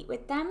 Can we eat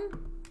with them?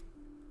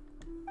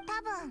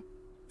 多分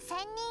仙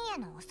人へ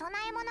のお供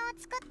え物を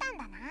作ったん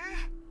だな。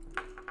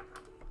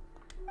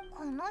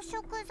この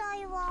食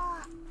材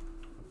は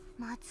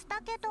松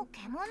茸と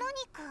獣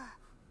肉。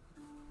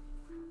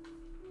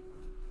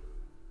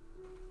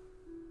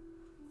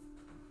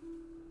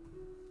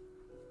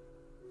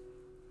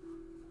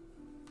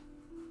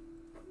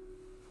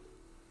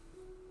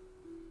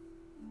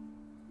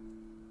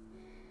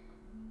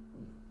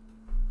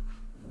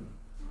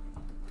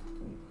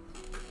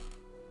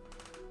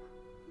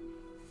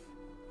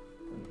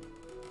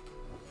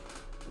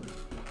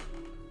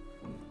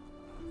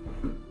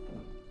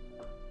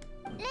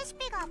レシ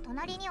ピが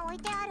隣に置い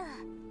てある。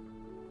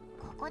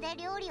ここで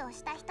料理を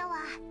した人は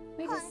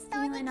We're 本 just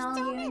当に stealing 几 all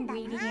帳 your 面だな。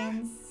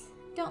 ingredients.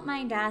 Don't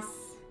mind us.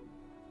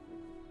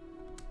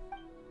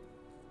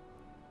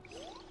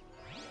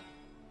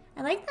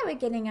 I like that we're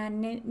getting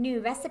on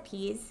new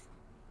recipes.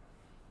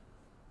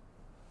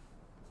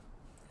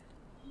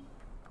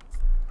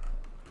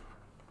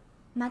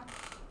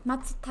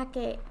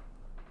 Matsutake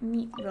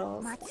meat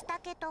rolls. 松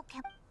茸とけ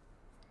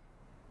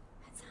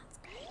That sounds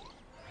great.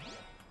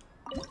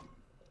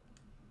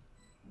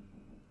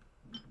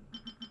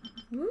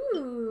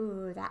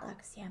 Ooh, that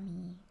looks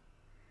yummy.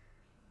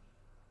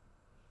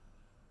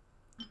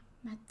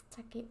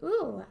 Matsutake.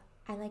 Ooh,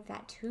 I like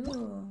that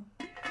too.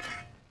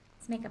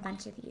 Let's make a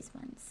bunch of these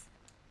ones.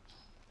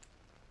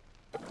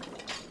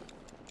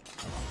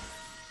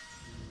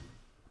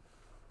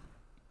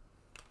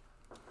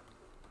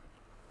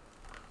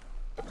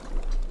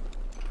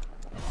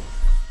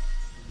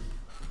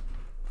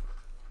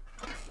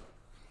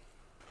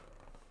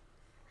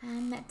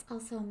 And let's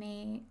also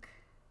make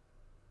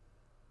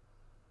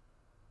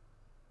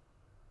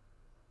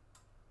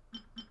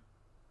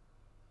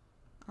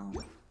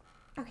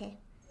okay.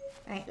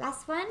 All right,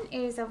 last one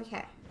is over here.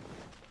 I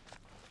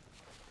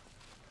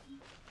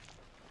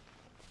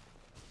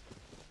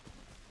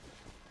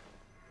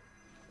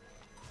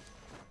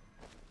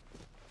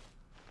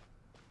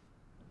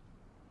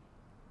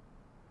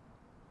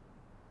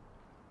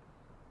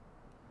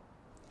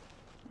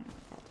don't know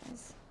what that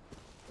does.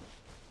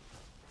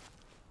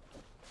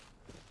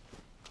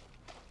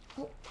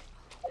 Oh.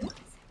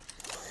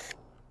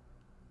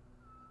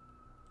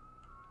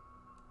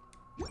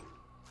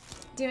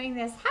 Doing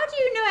this. How do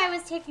you know I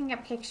was taking a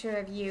picture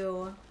of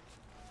you?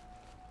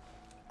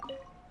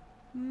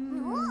 小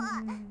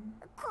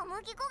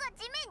麦粉が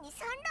地面に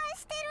散乱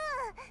して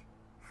る。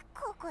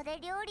ここで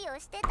料理を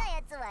してた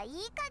やつはいい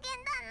加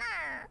減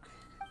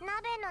だな。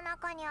鍋の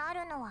中にあ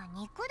るのは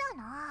肉だ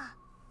な。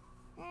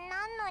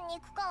何の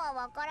肉かは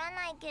わから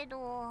ないけど、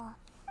こ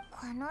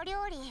の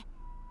料理も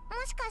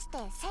しかして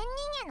仙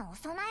人へのお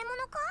供え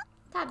物か？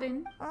多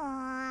分。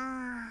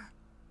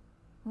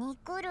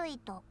肉類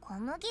と小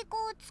麦粉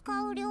を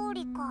使う料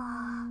理か。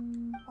あ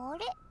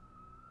れ？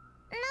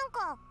なん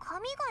か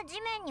紙が地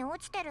面に落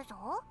ちてる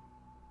ぞ。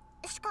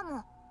しか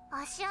も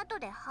足跡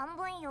で半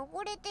分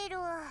汚れてる。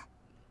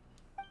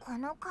こ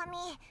の紙、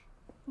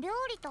料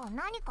理と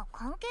何か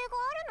関係が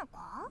あるの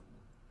か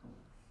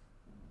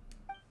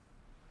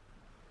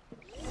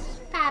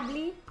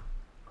？Probably.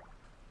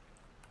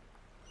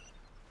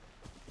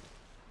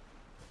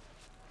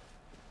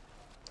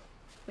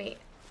 Wait.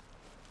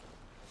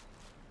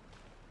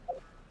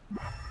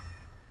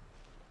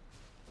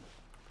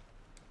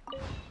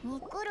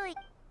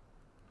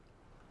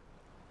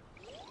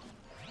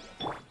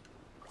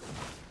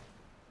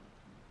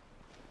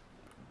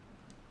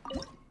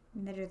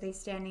 Literally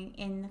standing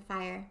in the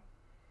fire.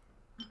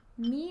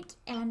 Meat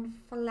and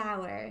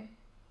flour.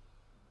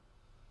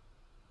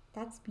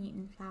 That's meat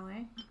and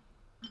flour.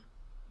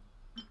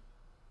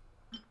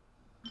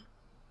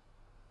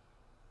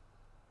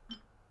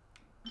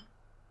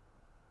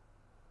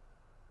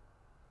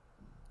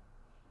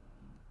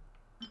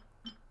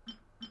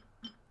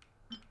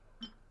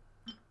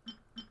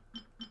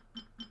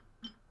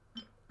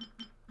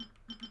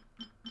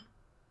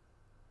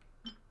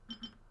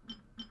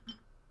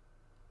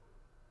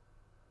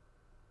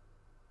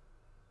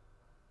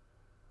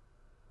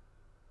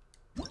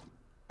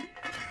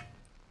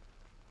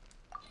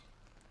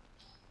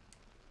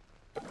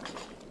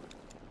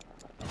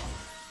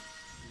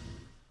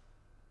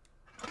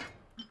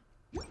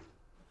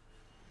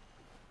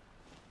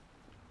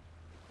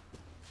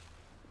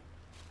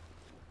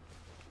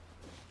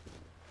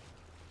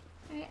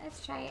 Alright,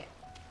 let's try it.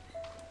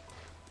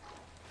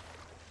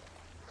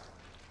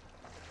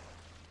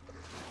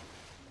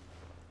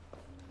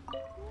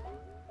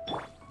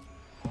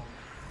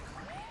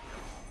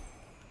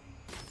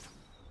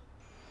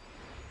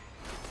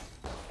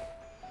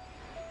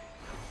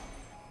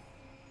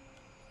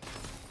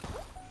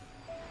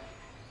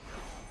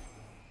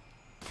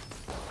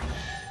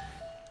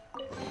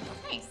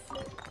 Nice.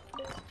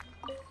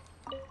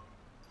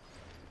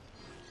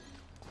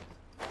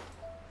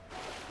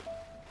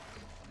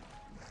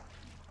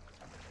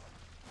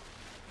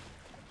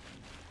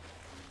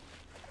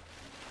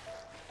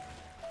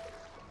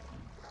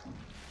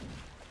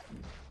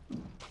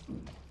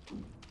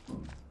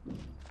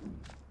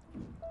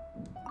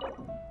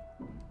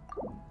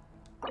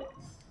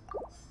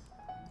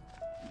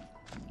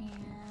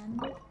 And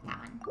that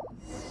one.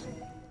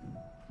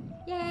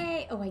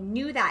 Yay! Oh, I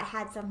knew that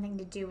had something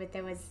to do with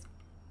it. Was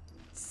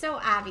so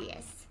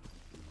obvious.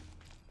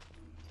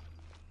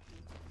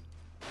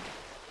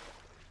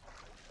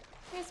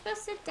 You're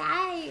supposed to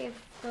dive,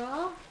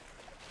 girl.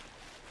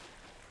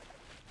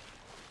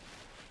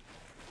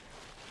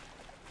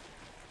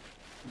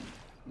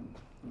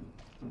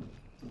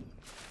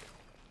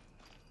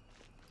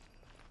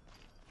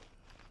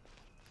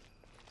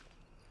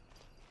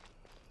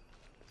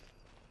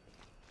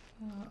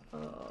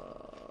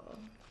 Uh-oh.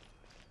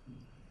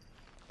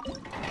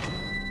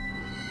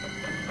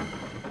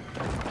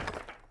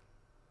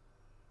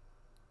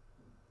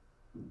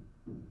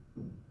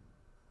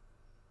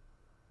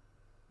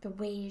 The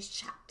way is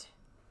shut.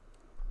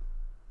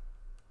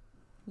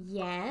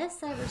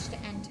 Yes, I wish to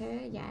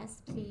enter.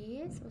 Yes,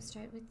 please. We'll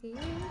start with these.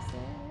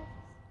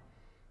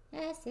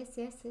 Yes, yes,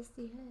 yes, yes,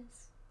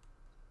 yes.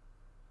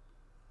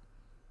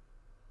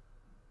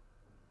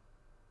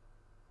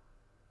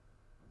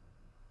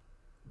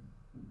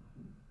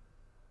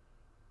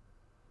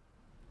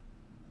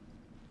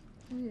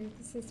 Ooh,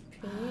 this is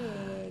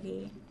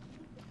pretty.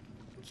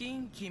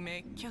 近畿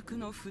滅却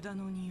の札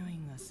の匂い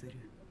がする。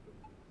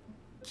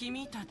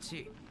君た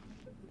ち、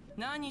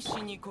何し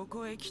にこ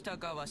こへ来た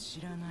かは知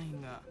らない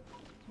が、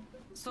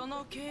そ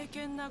の敬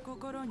虔な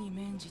心に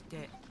免じ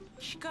て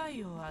機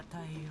会を与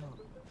えよ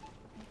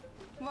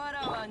う。わ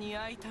らわに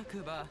会いた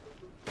くば、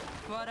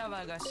わら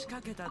わが仕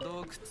掛けた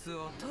洞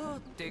窟を通っ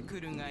てく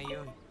るが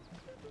よい。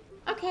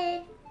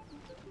Okay,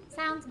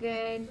 sounds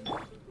good.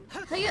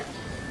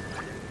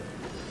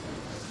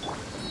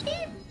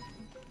 Beep.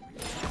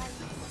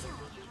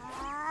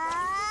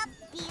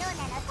 ビオナ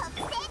の特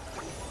性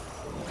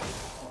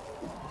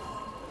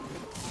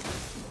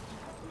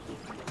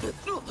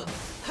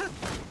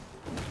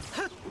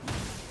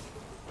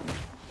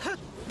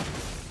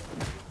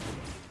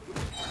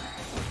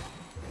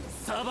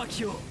裁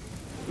きを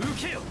受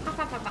けよ。パ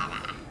パパパパ。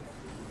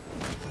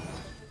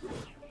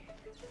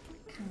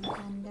簡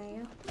単だ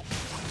よ。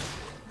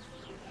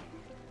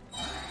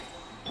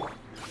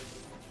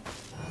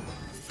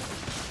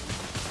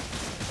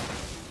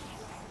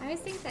I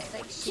always think that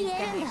like she's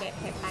gonna get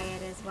hit by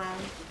it as well.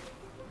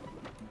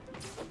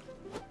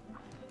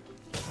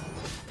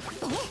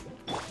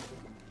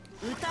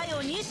 歌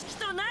よ錦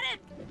となれ。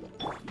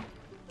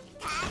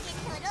ターゲ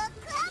ットロッ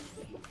クアッ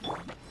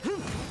プ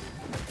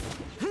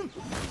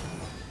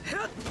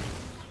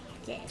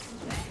Get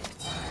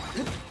wrecked.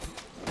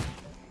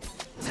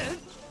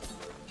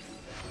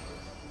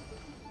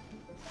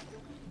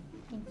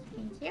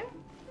 Thank you.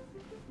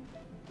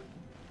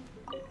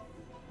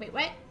 Wait,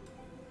 what?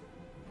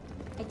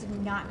 I did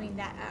not mean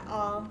that at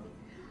all.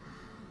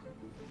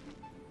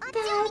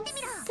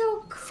 That's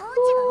so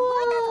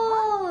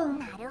cool!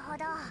 なるほ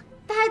ど。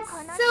 That's こ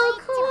のスイ so ッチは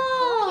こ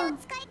ういう cool!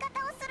 使い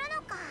方をする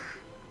のか。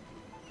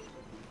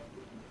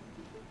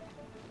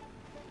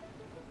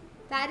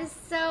 That is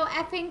so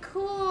effing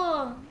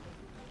cool!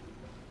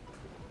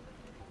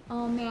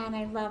 Oh man,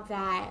 I love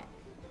that.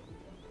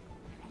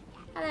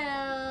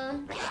 Hello,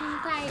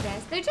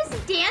 Titus. They're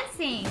just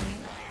dancing!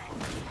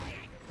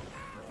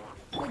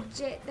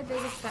 Legit the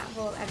biggest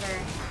butthole ever.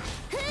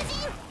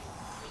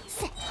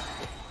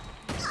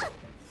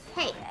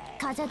 Hey!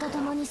 風と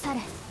共に去れ。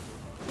飲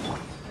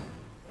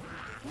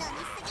み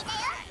すぎだ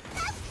よ。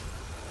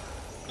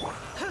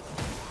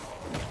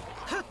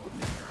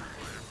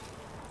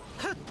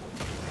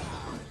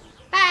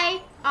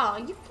 Bye! Oh,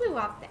 you flew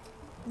off the...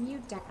 You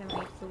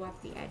definitely flew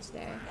off the edge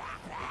there.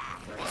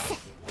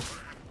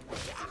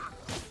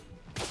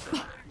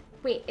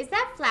 Wait, is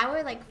that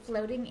flower like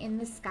floating in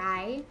the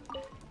sky?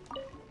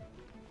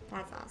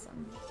 That's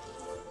awesome.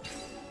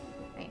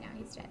 Right now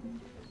he's dead.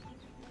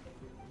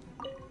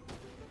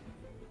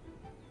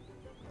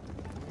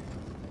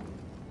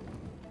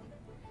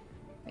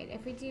 Wait,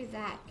 if we do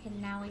that,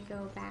 can now we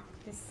go back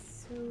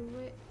this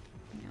way?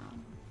 No.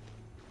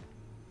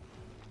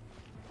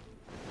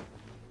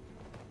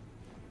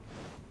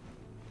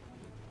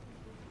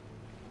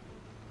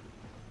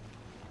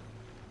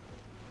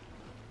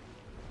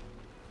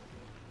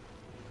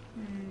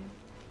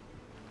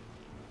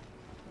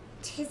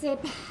 Tis a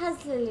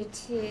puzzle,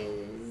 it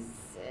is.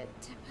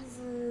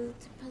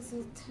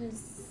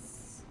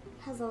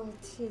 Puzzle,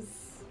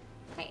 tis.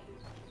 Hey.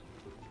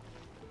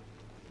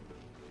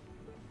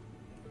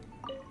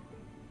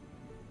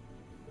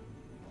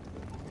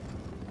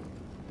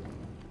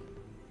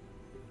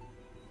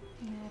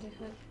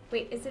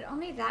 Wait, is it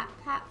only that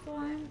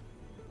platform?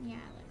 Yeah,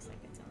 it looks like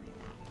it's only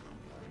that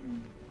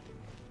platform.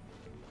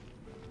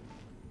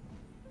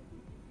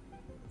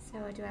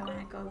 So do I want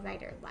to go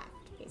right or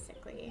left,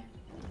 basically?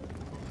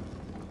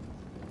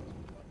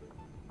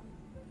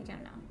 I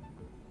don't know.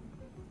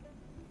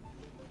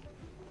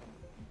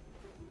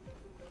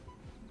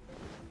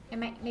 It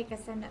might make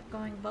us end up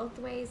going both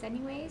ways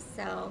anyways,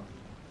 so...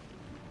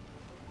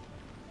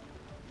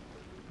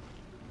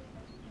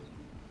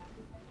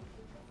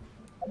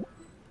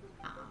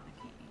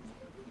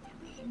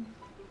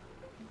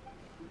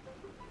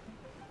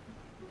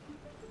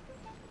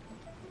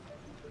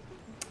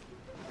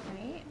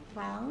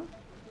 Well,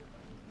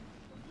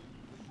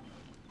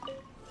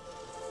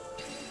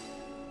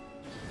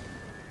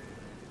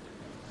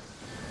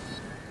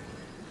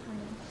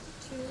 one,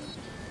 two,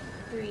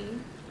 three.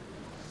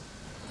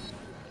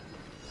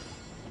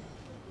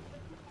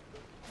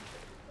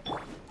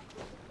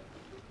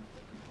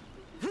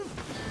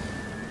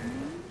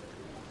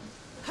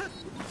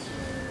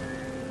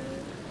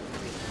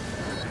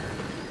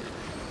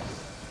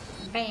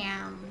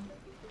 Bam.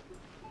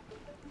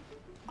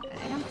 I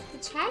don't get the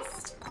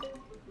chest.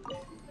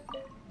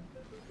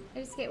 I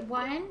just get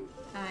one.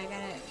 Oh, I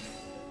got it.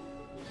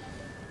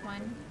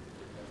 1,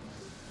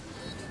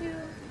 2,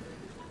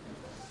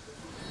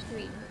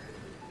 3,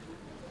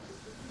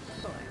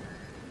 4.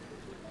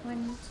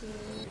 1, 2.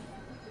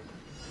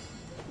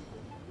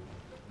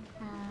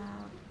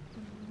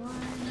 1,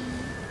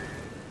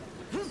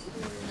 2.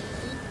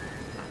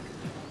 Fuck.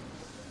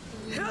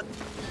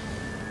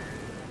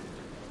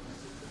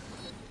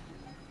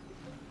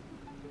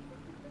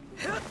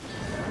 3.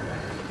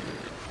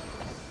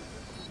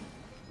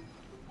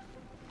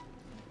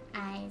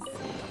 I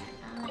see.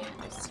 I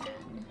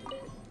understand.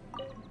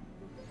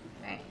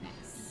 Right,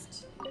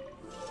 next.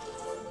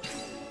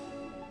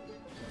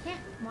 Yeah,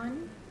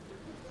 1,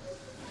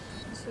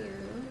 2,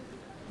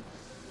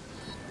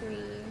 3,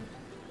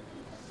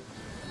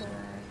 4.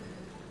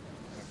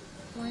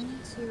 1,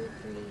 2,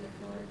 3,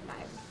 4,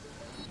 5.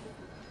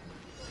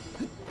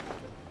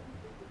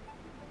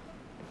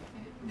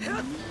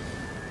 1,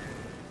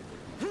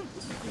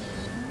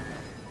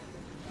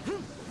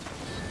 2,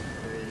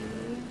 3.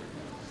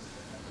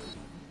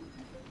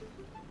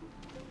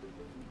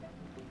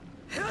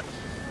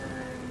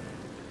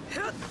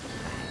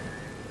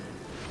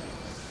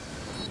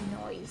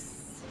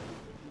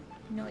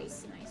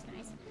 Nice.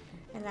 Nice.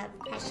 I love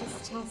precious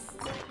chests.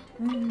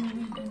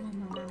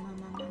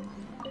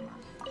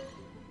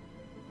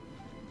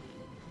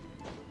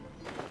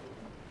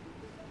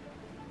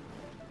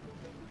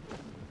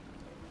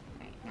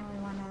 Right, now we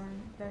want to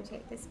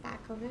rotate this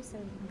back over so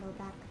we can go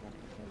back that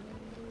other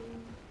way.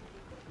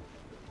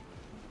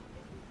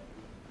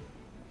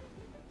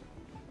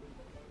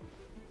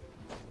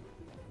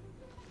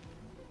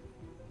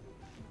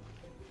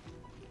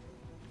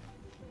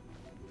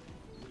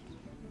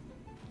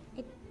 I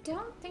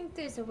don't think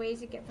there's a way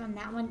to get from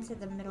that one to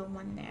the middle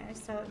one there,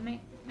 so it might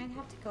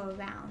have to go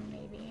around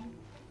maybe.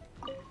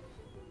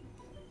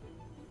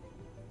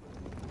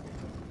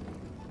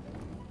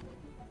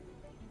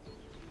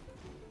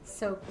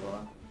 So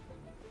cool.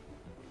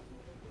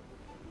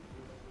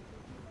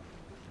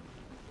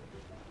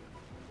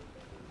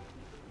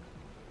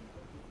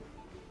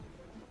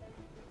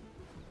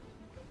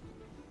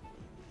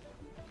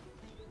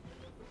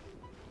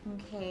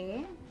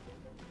 Okay.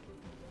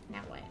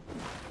 Now what?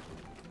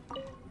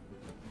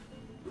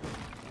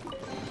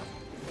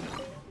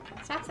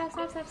 Stop.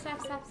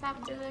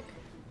 Look.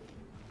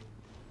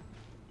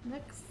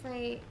 Looks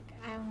like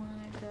I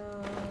wanna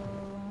go.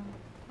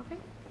 Okay.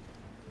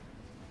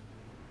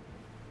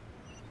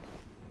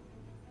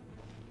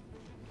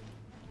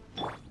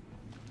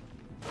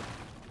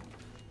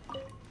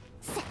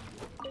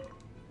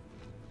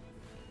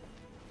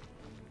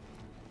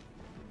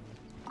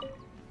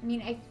 I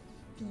mean, I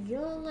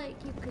feel like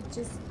you could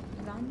just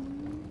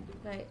run,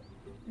 but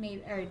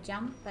maybe, or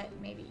jump, but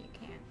maybe you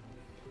can't.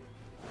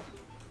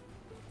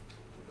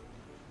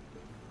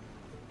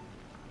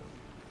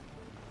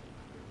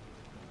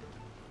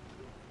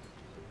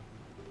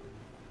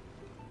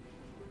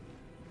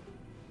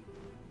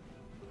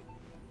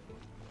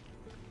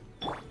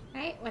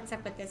 Right, what's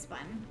up with this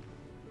one?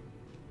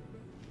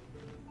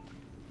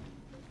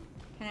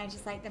 Can I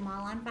just light them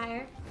all on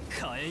fire?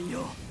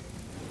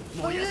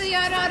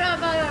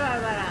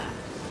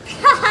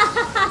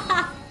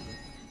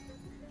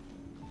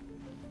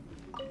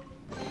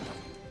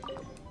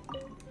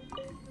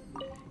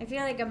 I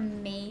feel like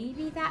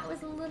maybe that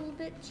was a little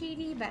bit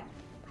cheaty, but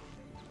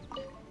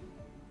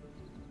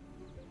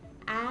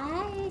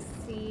I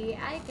see.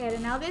 I get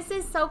it now. This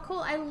is so cool.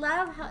 I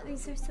love how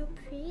these are so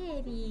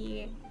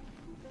pretty.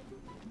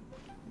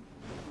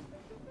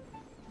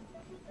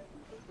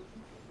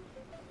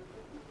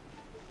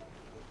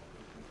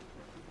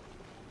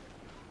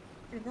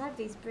 I love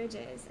these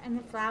bridges and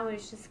the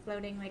flowers just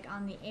floating like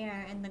on the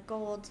air and the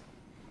gold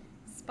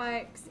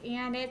sparks,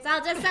 and it's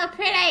all just so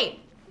pretty.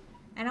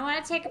 I don't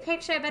want to take a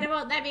picture, but it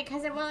won't let me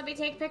because it won't let me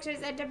take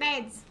pictures in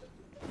domains.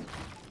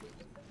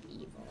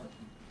 Evil.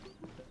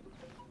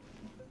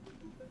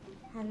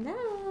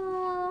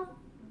 Hello.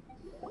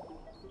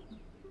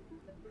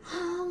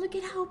 Oh, look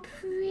at how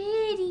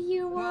pretty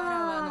you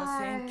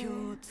are.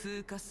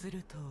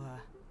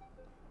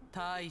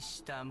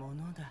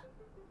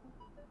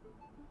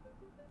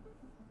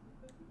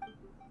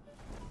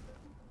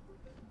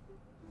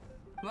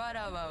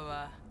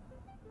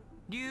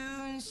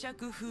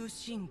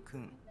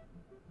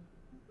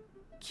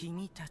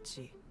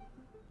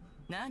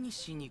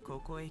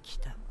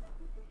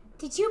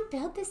 Did you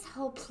build this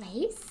whole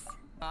place?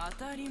 当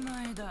たり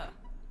前だ。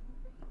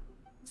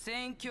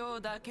戦況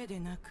だけで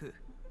なく、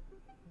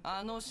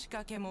あの仕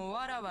掛けも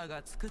わらわ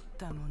が作っ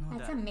たもの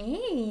だ。That's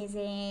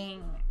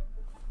amazing.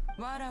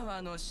 わら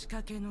わの仕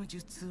掛けの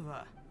術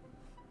は、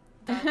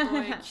たと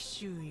え奇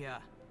襲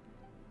や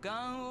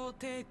元王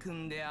帝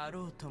君であ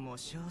ろうとも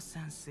称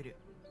賛する。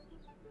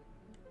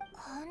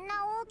こんな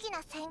大き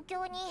な戦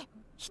況に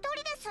一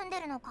人で住んで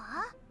るの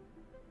か？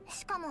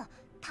しかも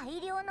大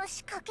量の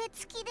仕掛け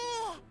付きで、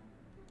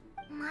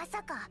ま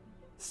さか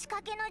仕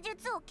掛けの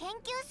術を研究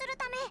する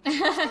ため一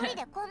人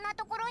でこんな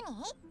ところ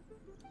に？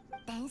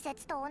伝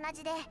説と同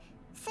じで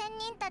仙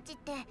人たちっ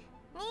て人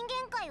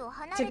間界を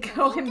離れて勉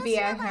強し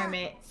ながら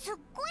すっ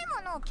ごい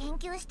ものを研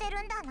究して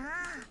るんだな。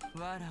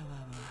わらわ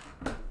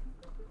は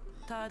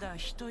ただ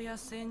人や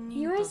仙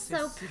人 You と are 接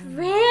so する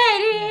の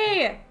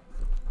pretty.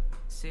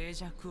 静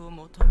寂を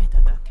求め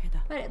ただけ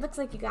だ。 But it looks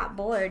like you got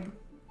bored.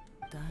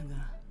 だ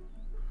が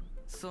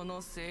そ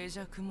の静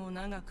寂も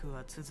長く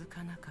は続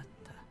かなかっ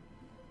た。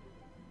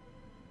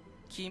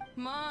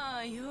ま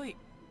あよい。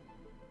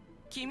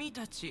君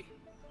たち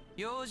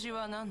用事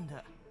は何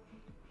だ？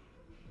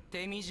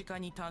手短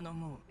に頼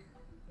も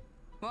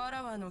う。わ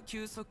らわの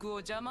休息を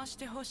邪魔し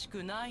てほし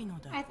くないの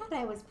だ。 I thought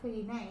I was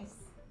pretty nice.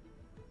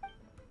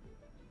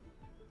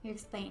 You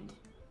explained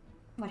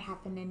what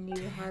happened in New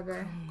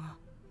Harbor.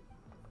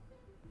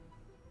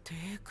 帝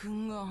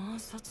君が暗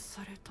殺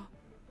された。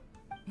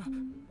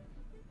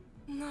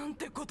なん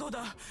てこと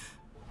だ。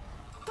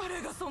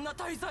誰がそんな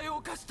大罪を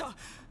犯した？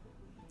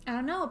 I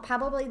don't know,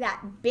 probably that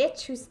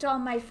bitch who stole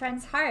my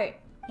friend's heart.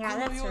 Yeah, こ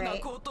の that's ような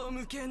right. 荒唐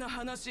無稽な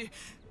話、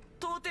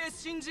到底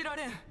信じら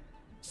れん。調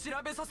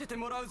べさせて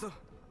もらうぞ。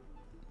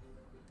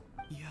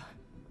いや、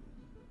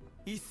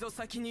いっそ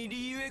先に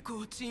リーユエコ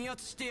を鎮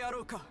圧してや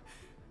ろうか。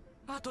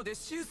後で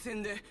終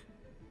戦で。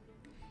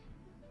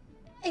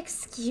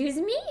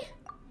Excuse me?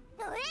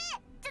 ちょっ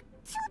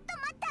と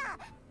待った。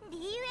リ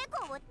ーユエ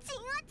コを鎮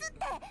圧って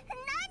何言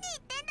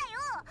ってんだよ。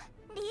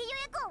リーユエ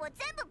コを全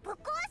部ぶっ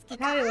壊す気 It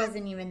か？ probably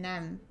wasn't even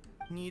them.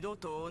 二度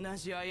と同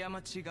じ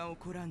過ちが起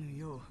こらぬ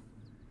よう、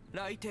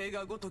雷帝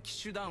がごと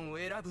き手段を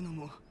選ぶの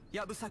も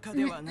やぶさか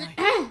ではない。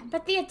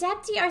But the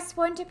Adepti are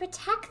sworn to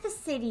protect the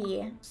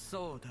city.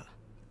 そうだ。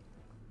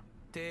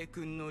帝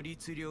君の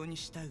律令に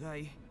従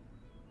い、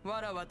わ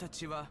らわた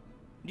ちは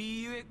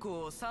リーユエ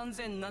コを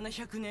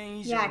3700年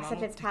以上 Yeah, 守 except っ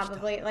て it's きた。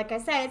 probably, like I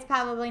said, it's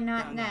probably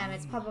not them.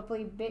 It's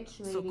probably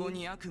bitch そこ lady.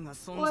 に悪が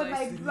存 Or 在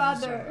my する以上、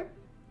 brother.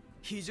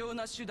 非常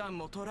な手段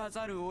も取ら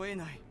ざるを得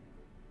ない。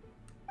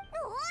おい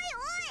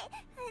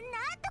おい、な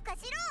んとか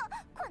しろ。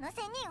この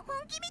仙人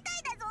本気みた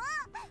いだぞ。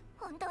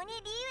本当にリー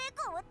ユエ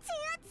コを鎮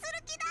圧す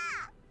る気だ。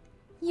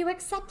 You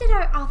accepted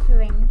our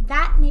offering.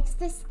 That makes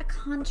this a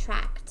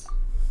contract.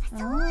 そう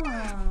だ。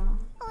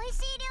 Oh. 美味し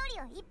い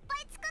料理をいっぱい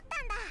作っ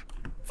たんだ。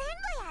全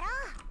部やろ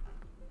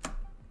う。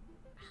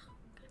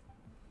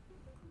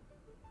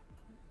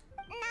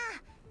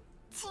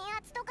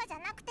じゃ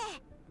なくてリーユ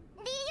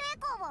エ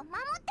校を守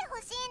ってほ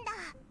しいんだ。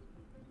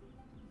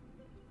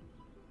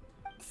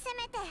せ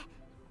めて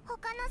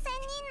他の仙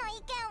人の意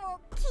見を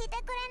聞いて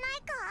くれな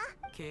いか。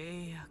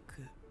契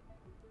約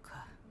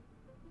か。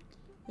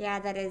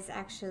 Yeah, that is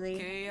actually.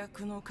 契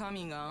約の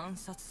神が暗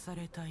殺さ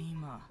れた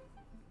今、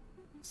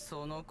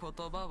その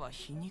言葉は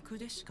皮肉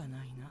でしか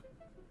ないな。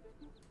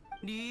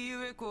リー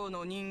ユエ校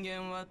の人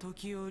間は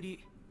時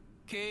折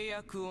契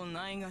約を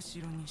ないがし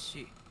ろに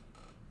し、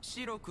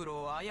白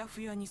黒をあや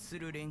ふやにす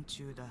る連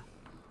中だ。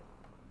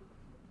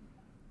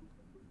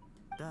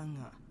だが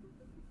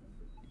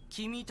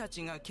君た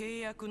ちが契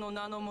約の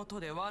名の下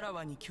でわら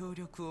わに協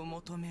力を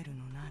求める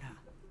のな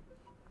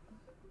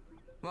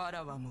ら、わ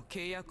らわも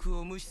契約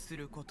を無視す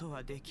ること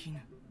はできぬ。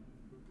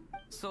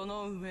そ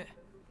の上、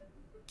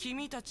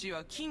君たち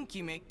は近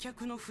畿滅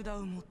却の札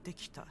を持って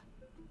きた。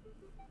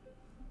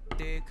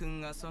帝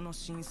君がその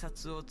診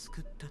察を作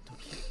った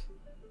時、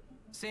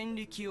戦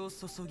力を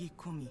注ぎ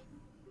込み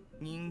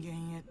人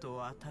間へ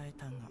と与え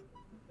たが、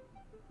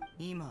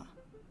今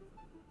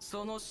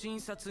その診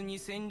察に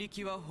戦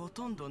力はほ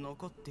とんど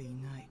残ってい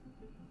ない。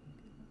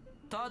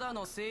ただ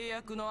の制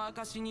約の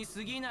証に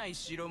過ぎない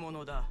代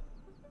物だ。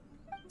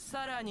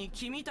さらに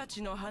君た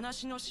ちの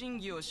話の真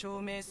偽を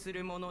証明す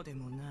るもので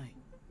もない。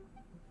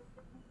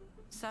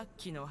さっ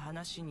きの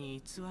話に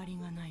偽り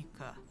がない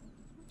か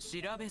調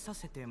べさ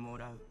せても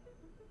らう。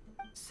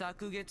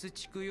昨月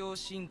筑陽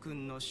神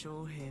君の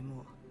将兵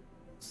も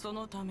そ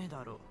のため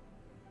だろ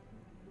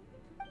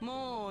う。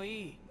もう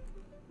いい。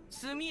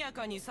速や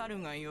かに去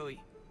るがよい。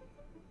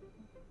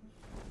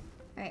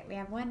Alright, we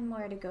have one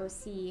more to go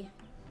see.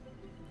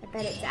 I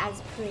bet it's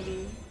as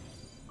pretty.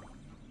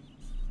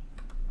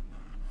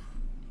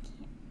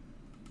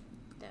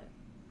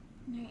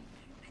 Alright, I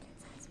bet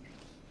it's as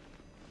pretty.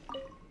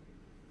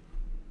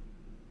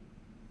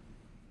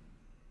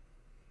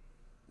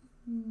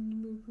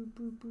 Boo, boo,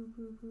 boo, boo,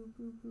 boo, boo,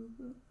 boo, boo,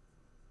 boo.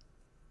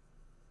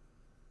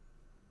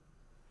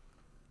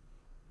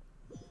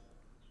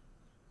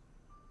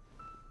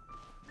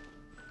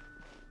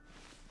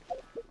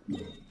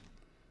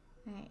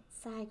 Alright,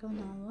 最後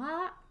の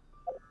は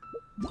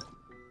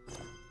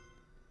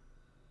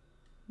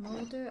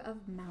Molder of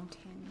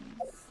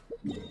Mountains.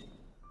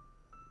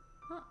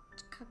 あ、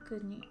近く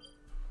に。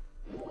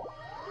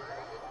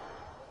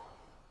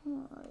Hi,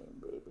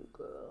 baby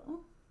girl.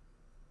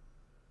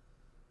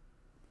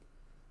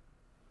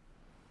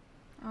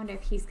 I wonder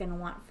if he's gonna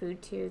want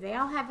food too. They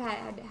all have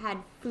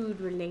had food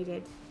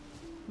relatedness.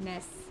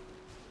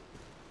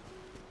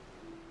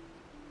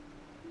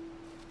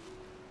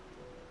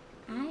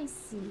 I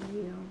see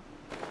you.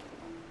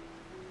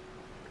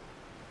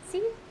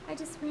 See? I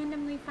just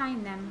randomly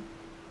find them.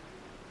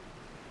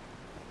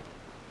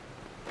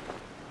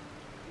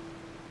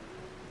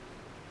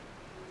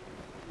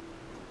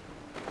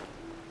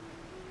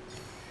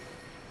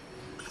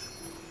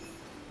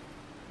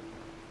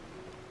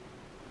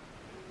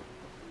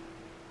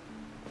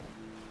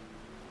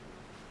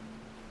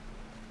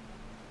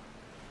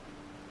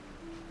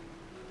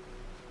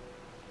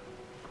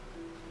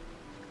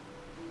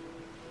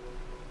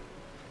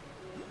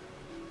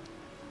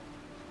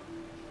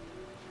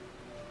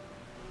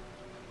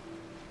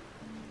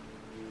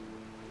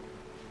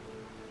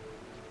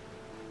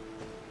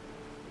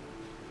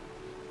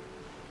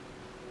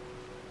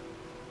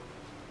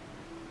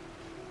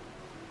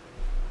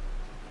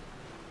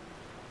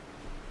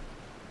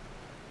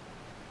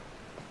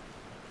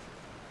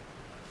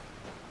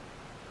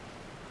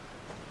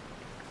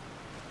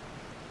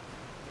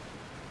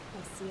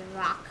 I see a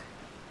rock.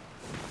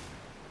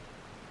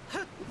 I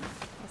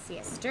see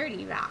a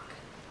sturdy rock.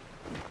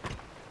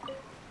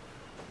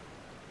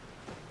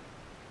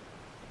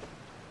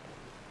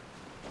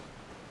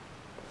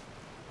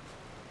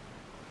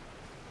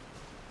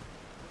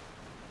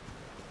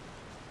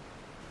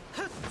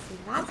 I see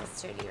lots of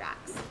sturdy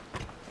rocks.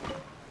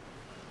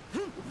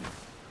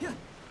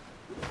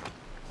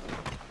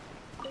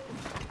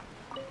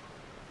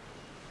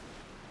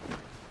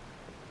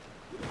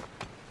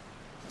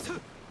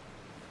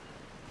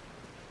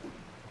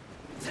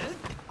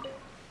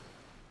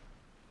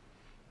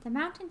 The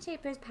Mountain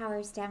Shaper's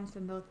power stems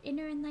from both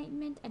inner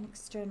enlightenment and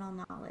external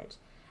knowledge.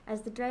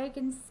 As the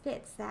dragon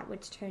spits that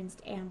which turns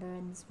to amber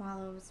and the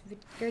swallows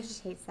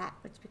regurgitates that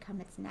which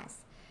becomes its nest.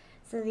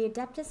 So the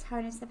Adeptus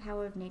harness the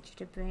power of nature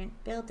to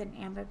build an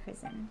amber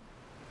prison.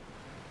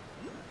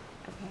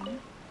 Okay.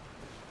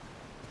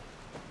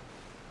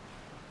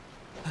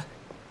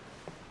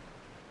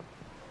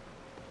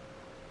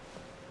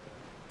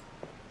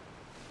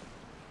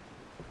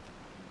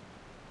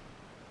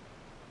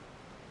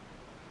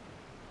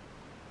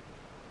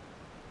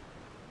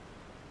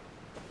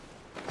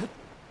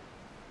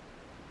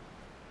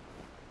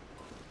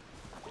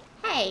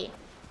 Hey!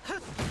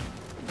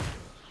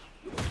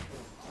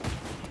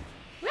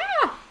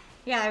 Ah!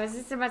 Yeah, I was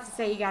just about to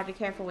say you gotta be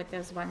careful with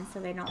those ones so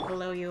they don't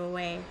blow you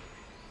away.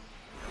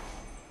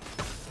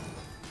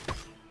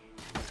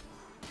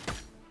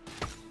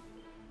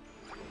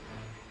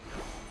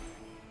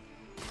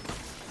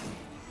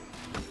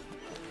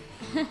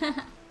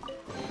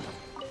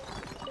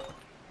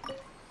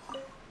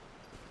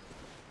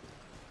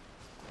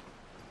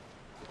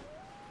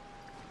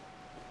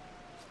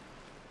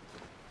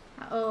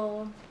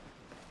 Uh-oh.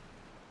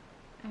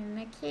 I'm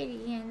a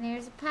kitty and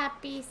there's a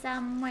puppy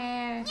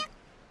somewhere.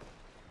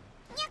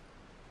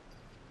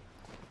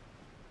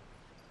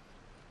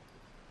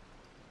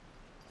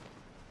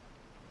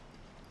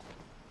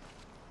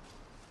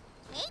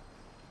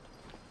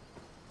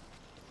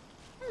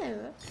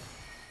 Hello.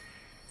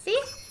 See?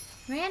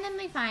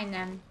 Randomly find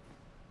them.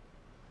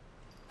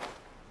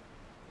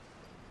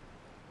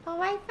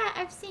 Oh, I thought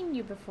I've seen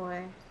you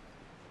before.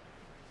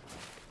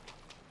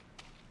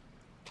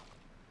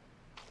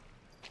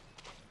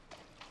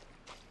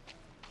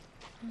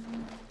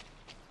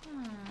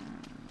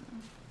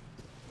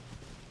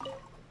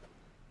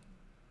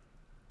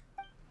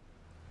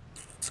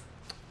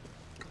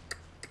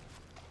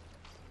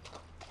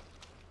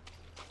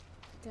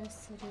 I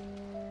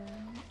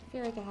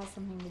feel like it has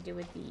something to do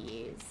with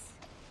these.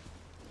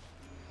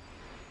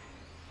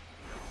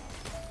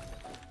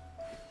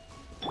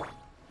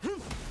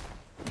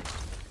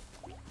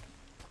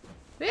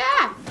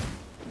 Yeah!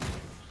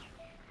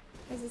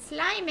 There's a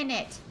slime in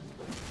it.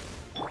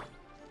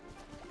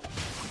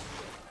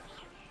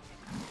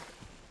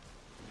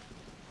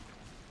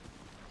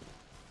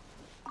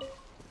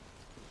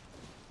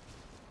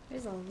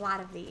 There's a lot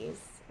of these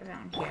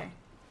around here.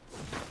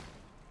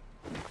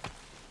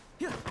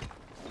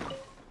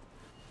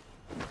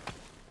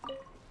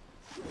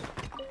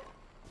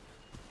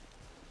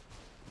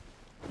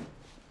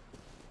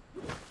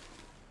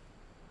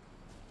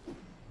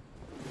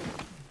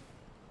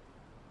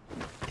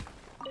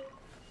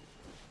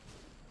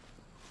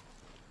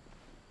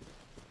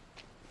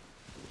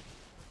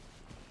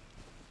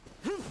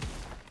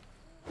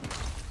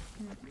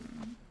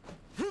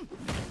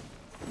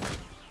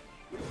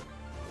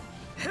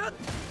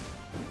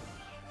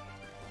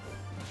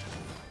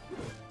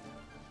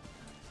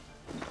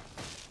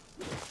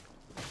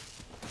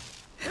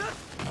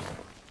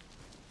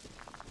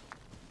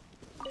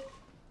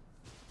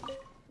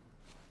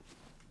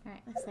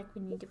 Looks like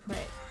we need to put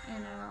in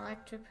an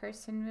electric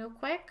person real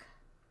quick.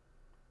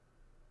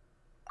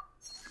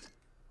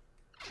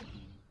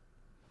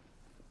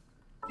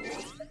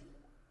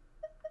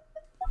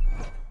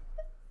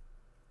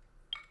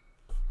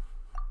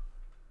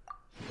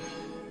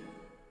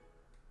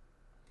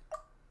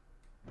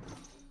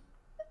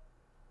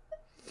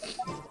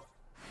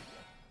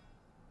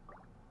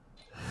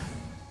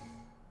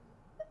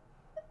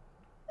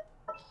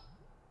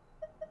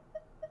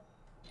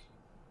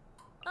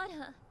 I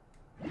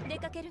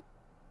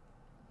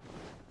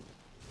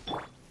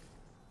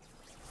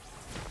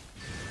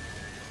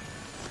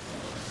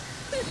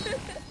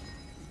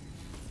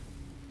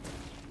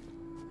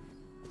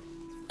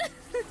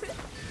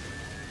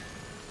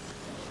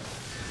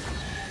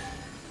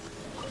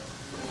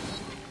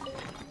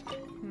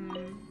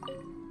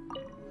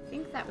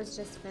think that was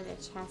just for the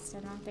chest. I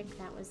don't think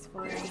that was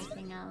for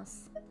anything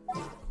else.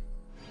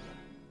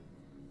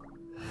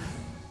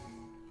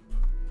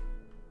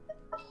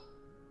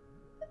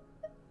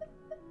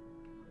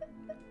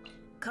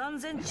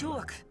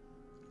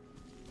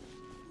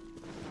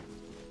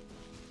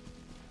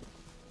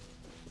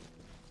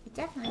 I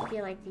definitely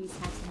feel like these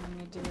have something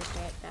to do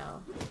with it, though.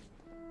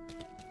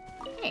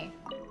 Hey!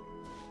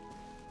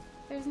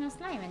 There's no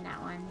slime in that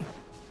one.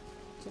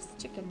 Just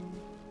chicken.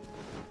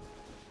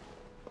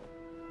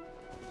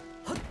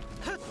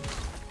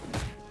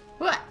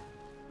 What?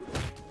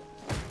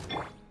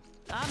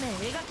 Hey,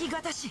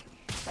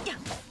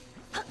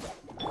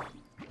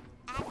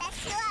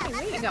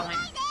 where are you going?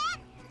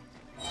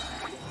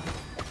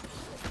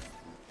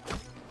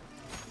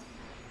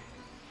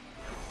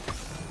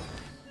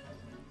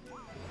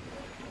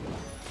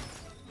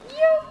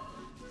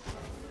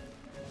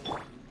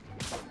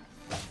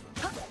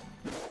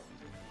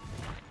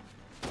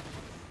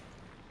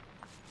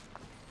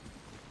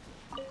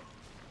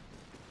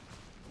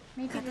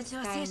 Maybe this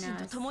guy knows.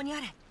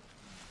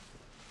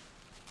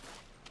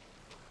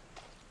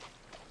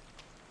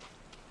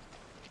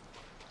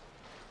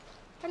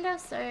 Hello,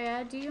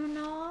 Sora. Do you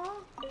know?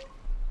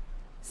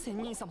 仙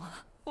人様、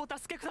お助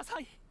けくださ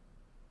い。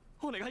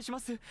お願いしま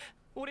す。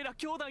俺ら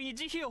兄弟に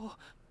慈悲を。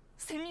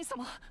仙人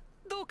様、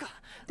どうか。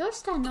どう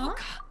したの？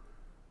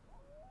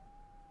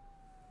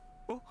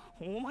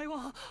お前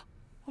は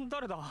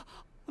誰だ？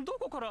ど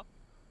こから？こ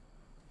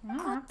っ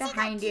ち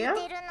が聞いてる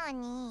の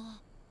に。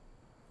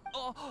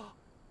あ、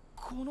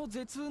この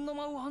絶雲の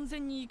間を安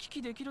全に行き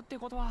来できるって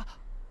ことは、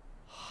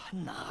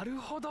なる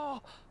ほ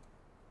ど。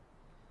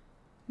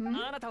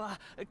あなたは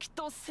きっ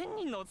と仙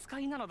人の使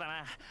いなのだ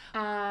な。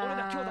俺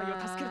ら兄弟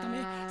を助けるた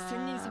め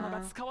仙人様が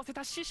使わせ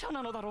た使者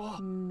なのだろ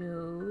う。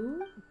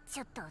No.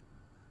 ちょっと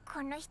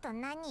この人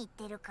何言っ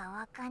てるか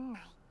わかんな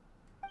い。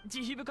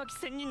慈悲深き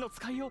仙人の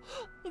使いを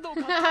どう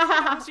か助けて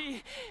ほし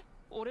い。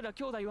俺ら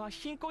兄弟は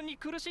貧困に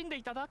苦しんで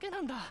いただけ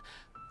なんだ。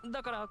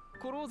だから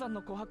古老山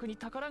の琥珀に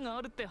宝が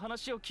あるって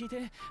話を聞い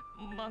て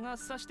間が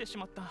差してし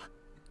まった。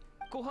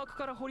琥珀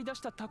から掘り出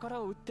した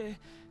宝を売って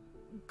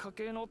家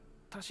計の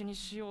足しに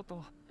しよう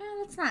と。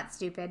That's not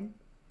stupid.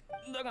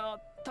 だが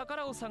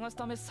宝を探す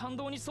ため山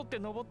道に沿って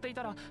登ってい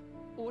たら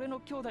俺の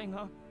兄弟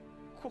が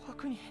琥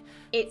珀に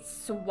It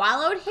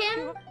swallowed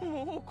him?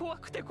 もう怖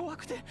くて怖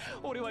くて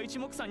俺は一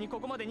目散にこ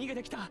こまで逃げ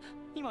てきた。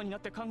今にな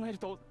って考える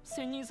と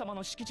仙人様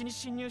の敷地に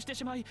侵入して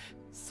しまい、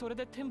それ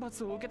で天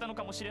罰を受けたの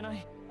かもしれな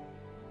い。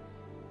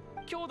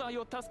兄弟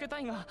を助けた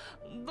いが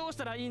どうし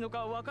たらいいの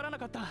かわからな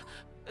かった。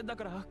だ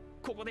から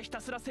ここでひた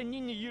すら仙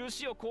人に許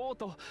しを請おう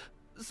と。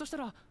そした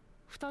ら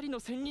二人の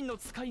仙人の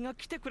使いが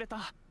来てくれ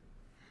た。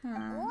オイ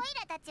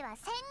ラたちは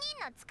仙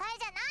人の使い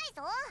じゃない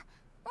ぞ。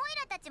オイ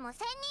ラたちも仙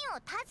人を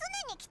訪ね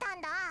に来た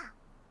んだ。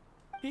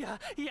いや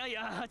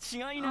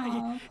違いない。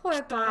 Oh, poor き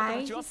っとあなた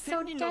guy. たちは He's 仙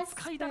so 人の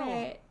使いだろう。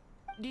 desperate.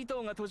 リ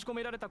トーが閉じ込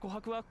められた琥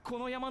珀はこ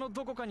の山の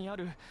どこかにあ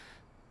る。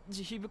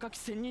慈悲深き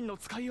仙人の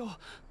使いを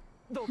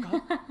どうか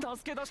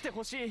助け出して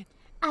ほしい。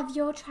Of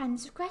your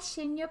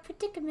transgression, your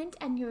predicament,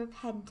 and your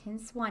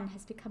repentance, one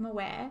has become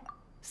aware.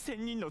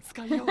 仙人の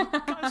使いを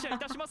感謝い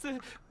たします。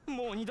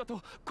もう二度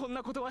とこん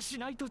なことはし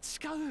ないと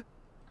誓う。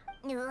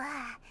うわ、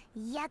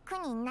役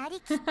にな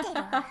りきってる。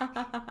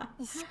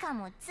しか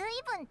も随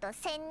分と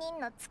仙人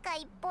の使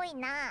いっぽい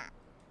な。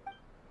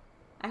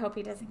I hope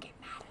he doesn't get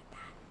mad at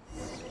that.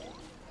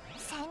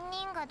 仙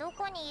人がど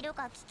こにいる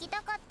か聞き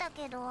たかった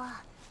けど、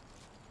あ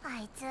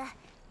いつ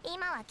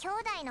今は兄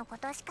弟のこ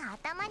としか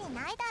頭に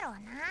ないだろう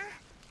な。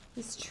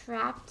He's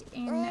trapped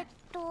in...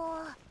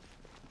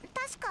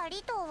 確か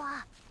リトー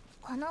は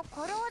この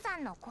古老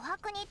山の琥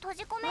珀に閉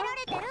じ込めら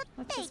れてる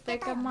って Let's 言っ just て break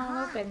たよ them all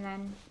な。 open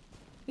then.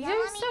 These are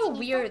so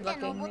weird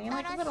looking. They have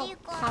like little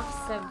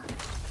puffs of...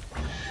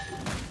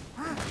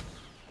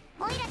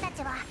 オイラた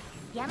ちは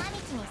山道に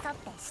沿っ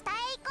て下へ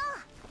行こ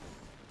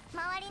う。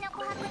周りの琥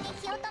珀に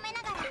気を止め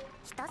ながら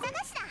人探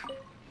しだ。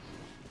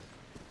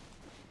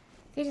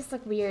 They just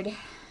look weird.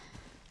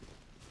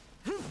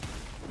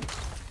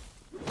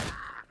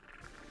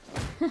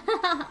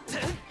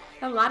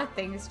 A lot of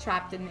things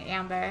trapped in the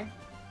amber.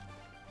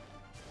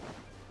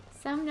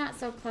 Some not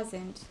so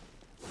pleasant.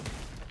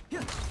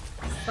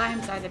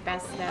 Slimes are the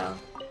best though.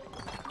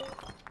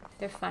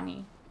 They're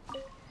funny.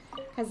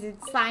 Because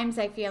slimes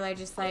I feel are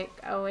just like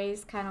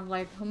always kind of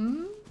like,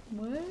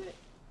 what?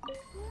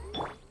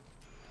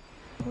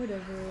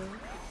 Whatever.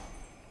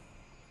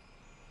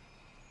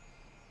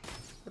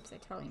 Oops, I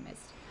totally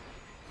missed.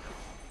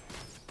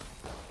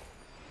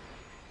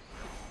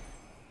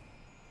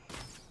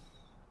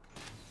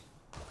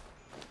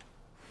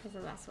 Here's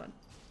the last one.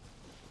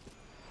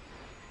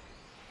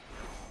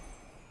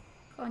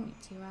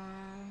 Konnichiwa.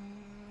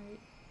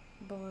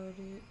 Boru.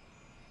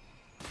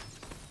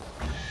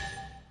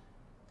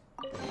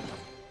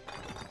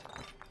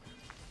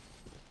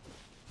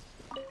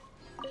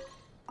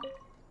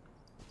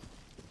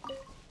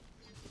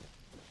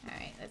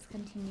 Alright, let's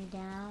continue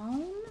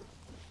down.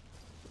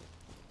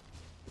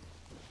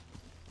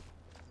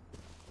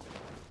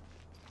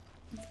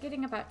 It's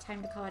getting about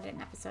time to call it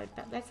an episode,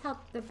 but let's help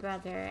the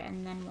brother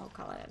and then we'll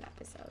call it an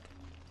episode.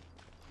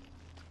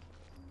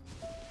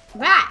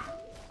 Right!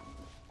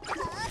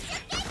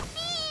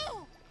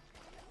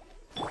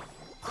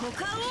 股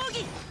間奥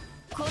義、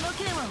この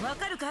件はわ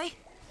かるかい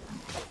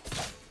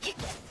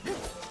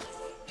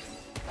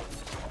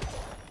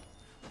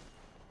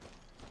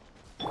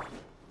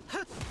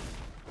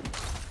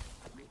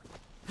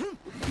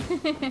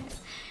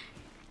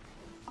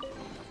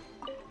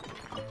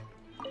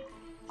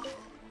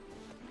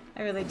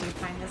？I really do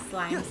find the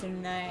slimes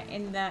in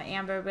the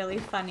amber really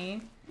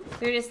funny.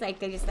 They just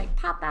like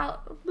pop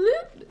out.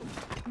 Bloop,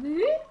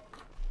 bloop.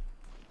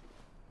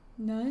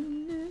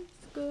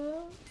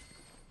 Nanasco.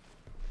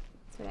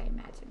 That's what I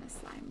imagine a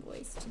slime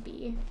voice to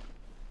be.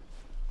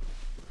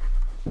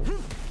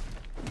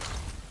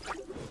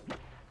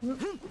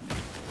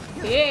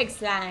 Big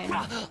slime.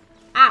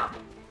 Ow.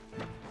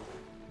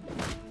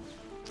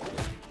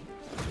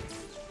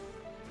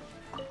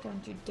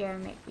 Don't you dare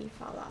make me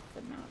fall off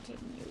the mountain,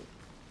 you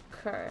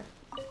cur.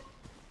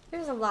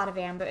 There's a lot of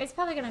amber. It's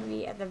probably gonna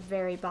be at the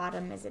very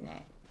bottom, isn't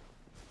it?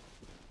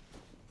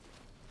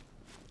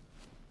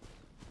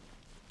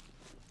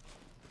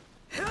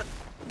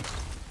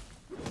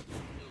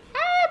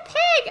 Ah,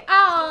 pig!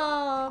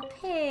 Oh,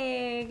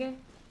 pig.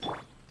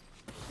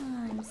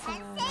 I'm sorry.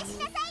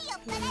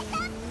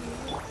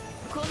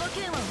 この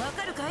件はわ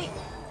かるかい？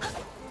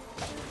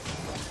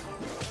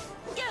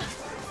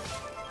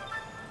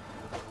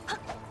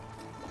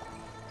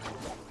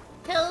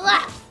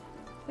 Pillar!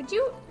 Would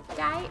you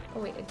die? Oh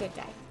wait, it did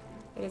die.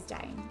 It is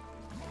dying.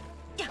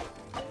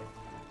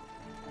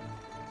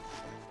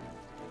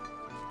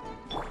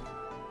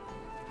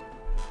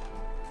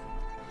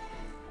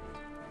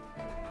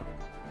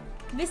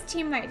 This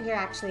team right here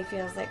actually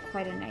feels like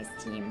quite a nice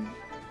team.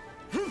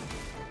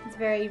 It's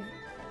very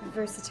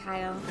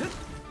versatile.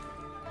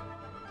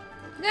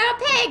 No,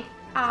 pig!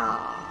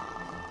 Aww.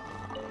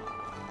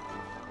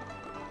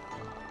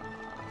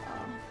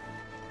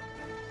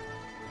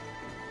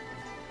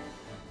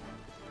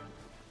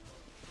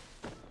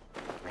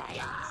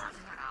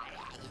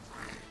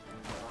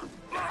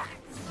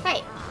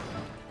 Hey.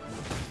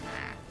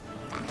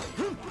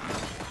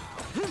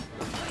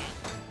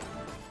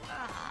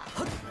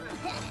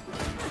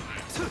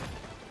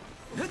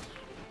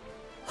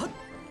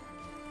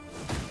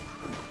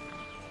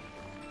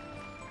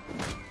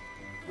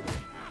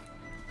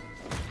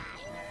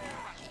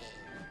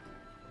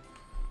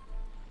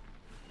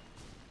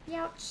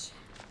 Ouch.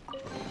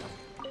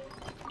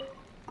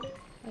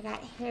 I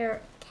got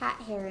hair,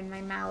 cat hair in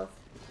my mouth.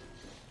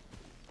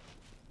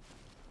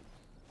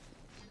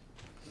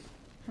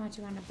 How much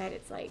you want to bet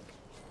it's like?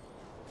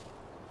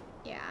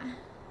 Yeah.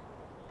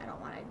 I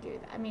don't want to do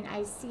that. I mean,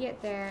 I see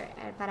it there,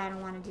 but I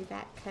don't want to do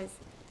that because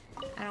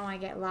I don't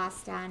want to get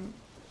lost on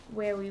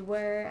where we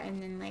were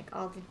and then like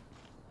all the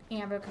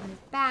amber comes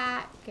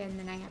back and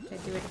then I have to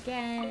do it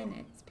again.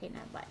 It's pain in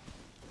the butt.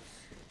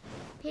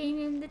 Pain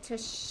in the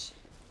tush.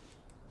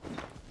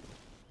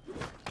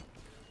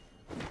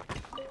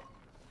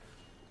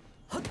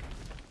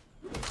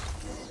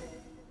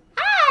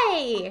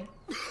 Hi!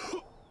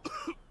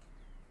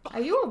 Are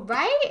you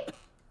alright?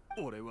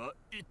 俺は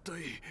一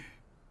体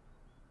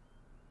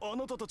あ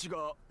なたたち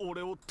が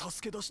俺を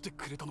助け出して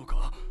くれたの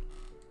か。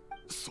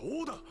そ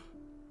うだ、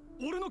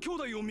俺の兄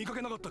弟を見か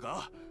けなかった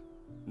か。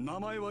名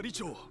前はリ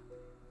チョウ。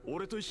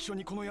俺と一緒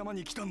にこの山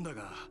に来たんだ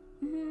が、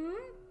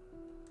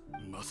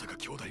まさか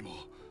兄弟も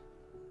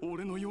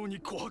俺のように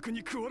琥珀に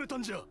食われた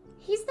んじゃ。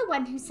 He's the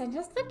one who sent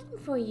us looking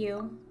for you.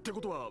 って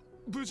ことは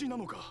無事な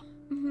のか。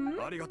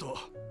ありがと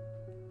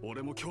う。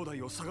俺も兄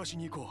弟を探し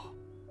に行こ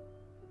う。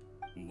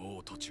も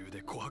う途中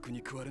で琥珀に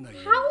食われない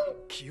ように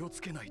気を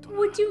つけないとな。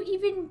 Would you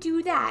even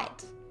do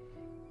that?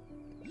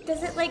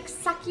 Does it like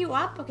suck you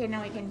up? Okay,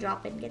 now we can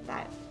drop and get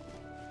that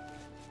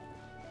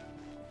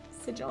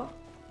sigil.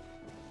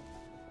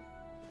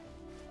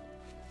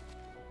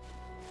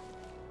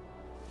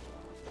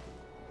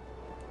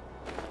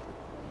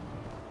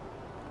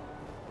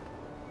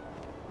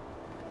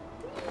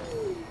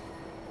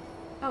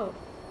 Oh,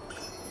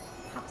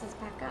 pops us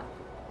back up.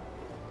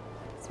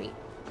 Sweet.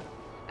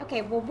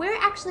 Okay, well, we're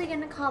actually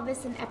going to call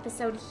this an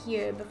episode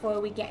here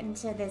before we get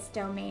into this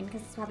domain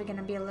because it's probably going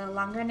to be a little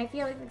longer and I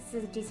feel like this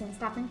is a decent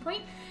stopping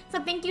point. So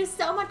thank you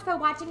so much for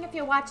watching. If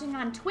you're watching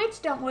on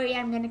Twitch, don't worry,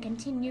 I'm going to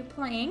continue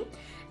playing.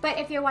 But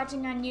if you're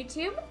watching on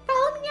YouTube,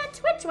 follow me on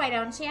Twitch, why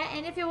don't you?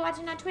 And if you're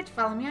watching on Twitch,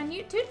 follow me on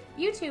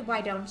YouTube,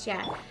 why don't you?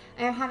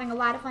 I'm having a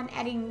lot of fun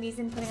editing these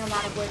and putting a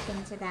lot of work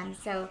into them,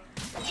 so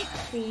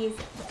please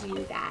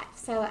do that.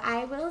 So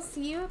I will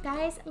see you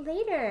guys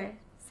later.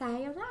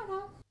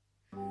 Sayonara.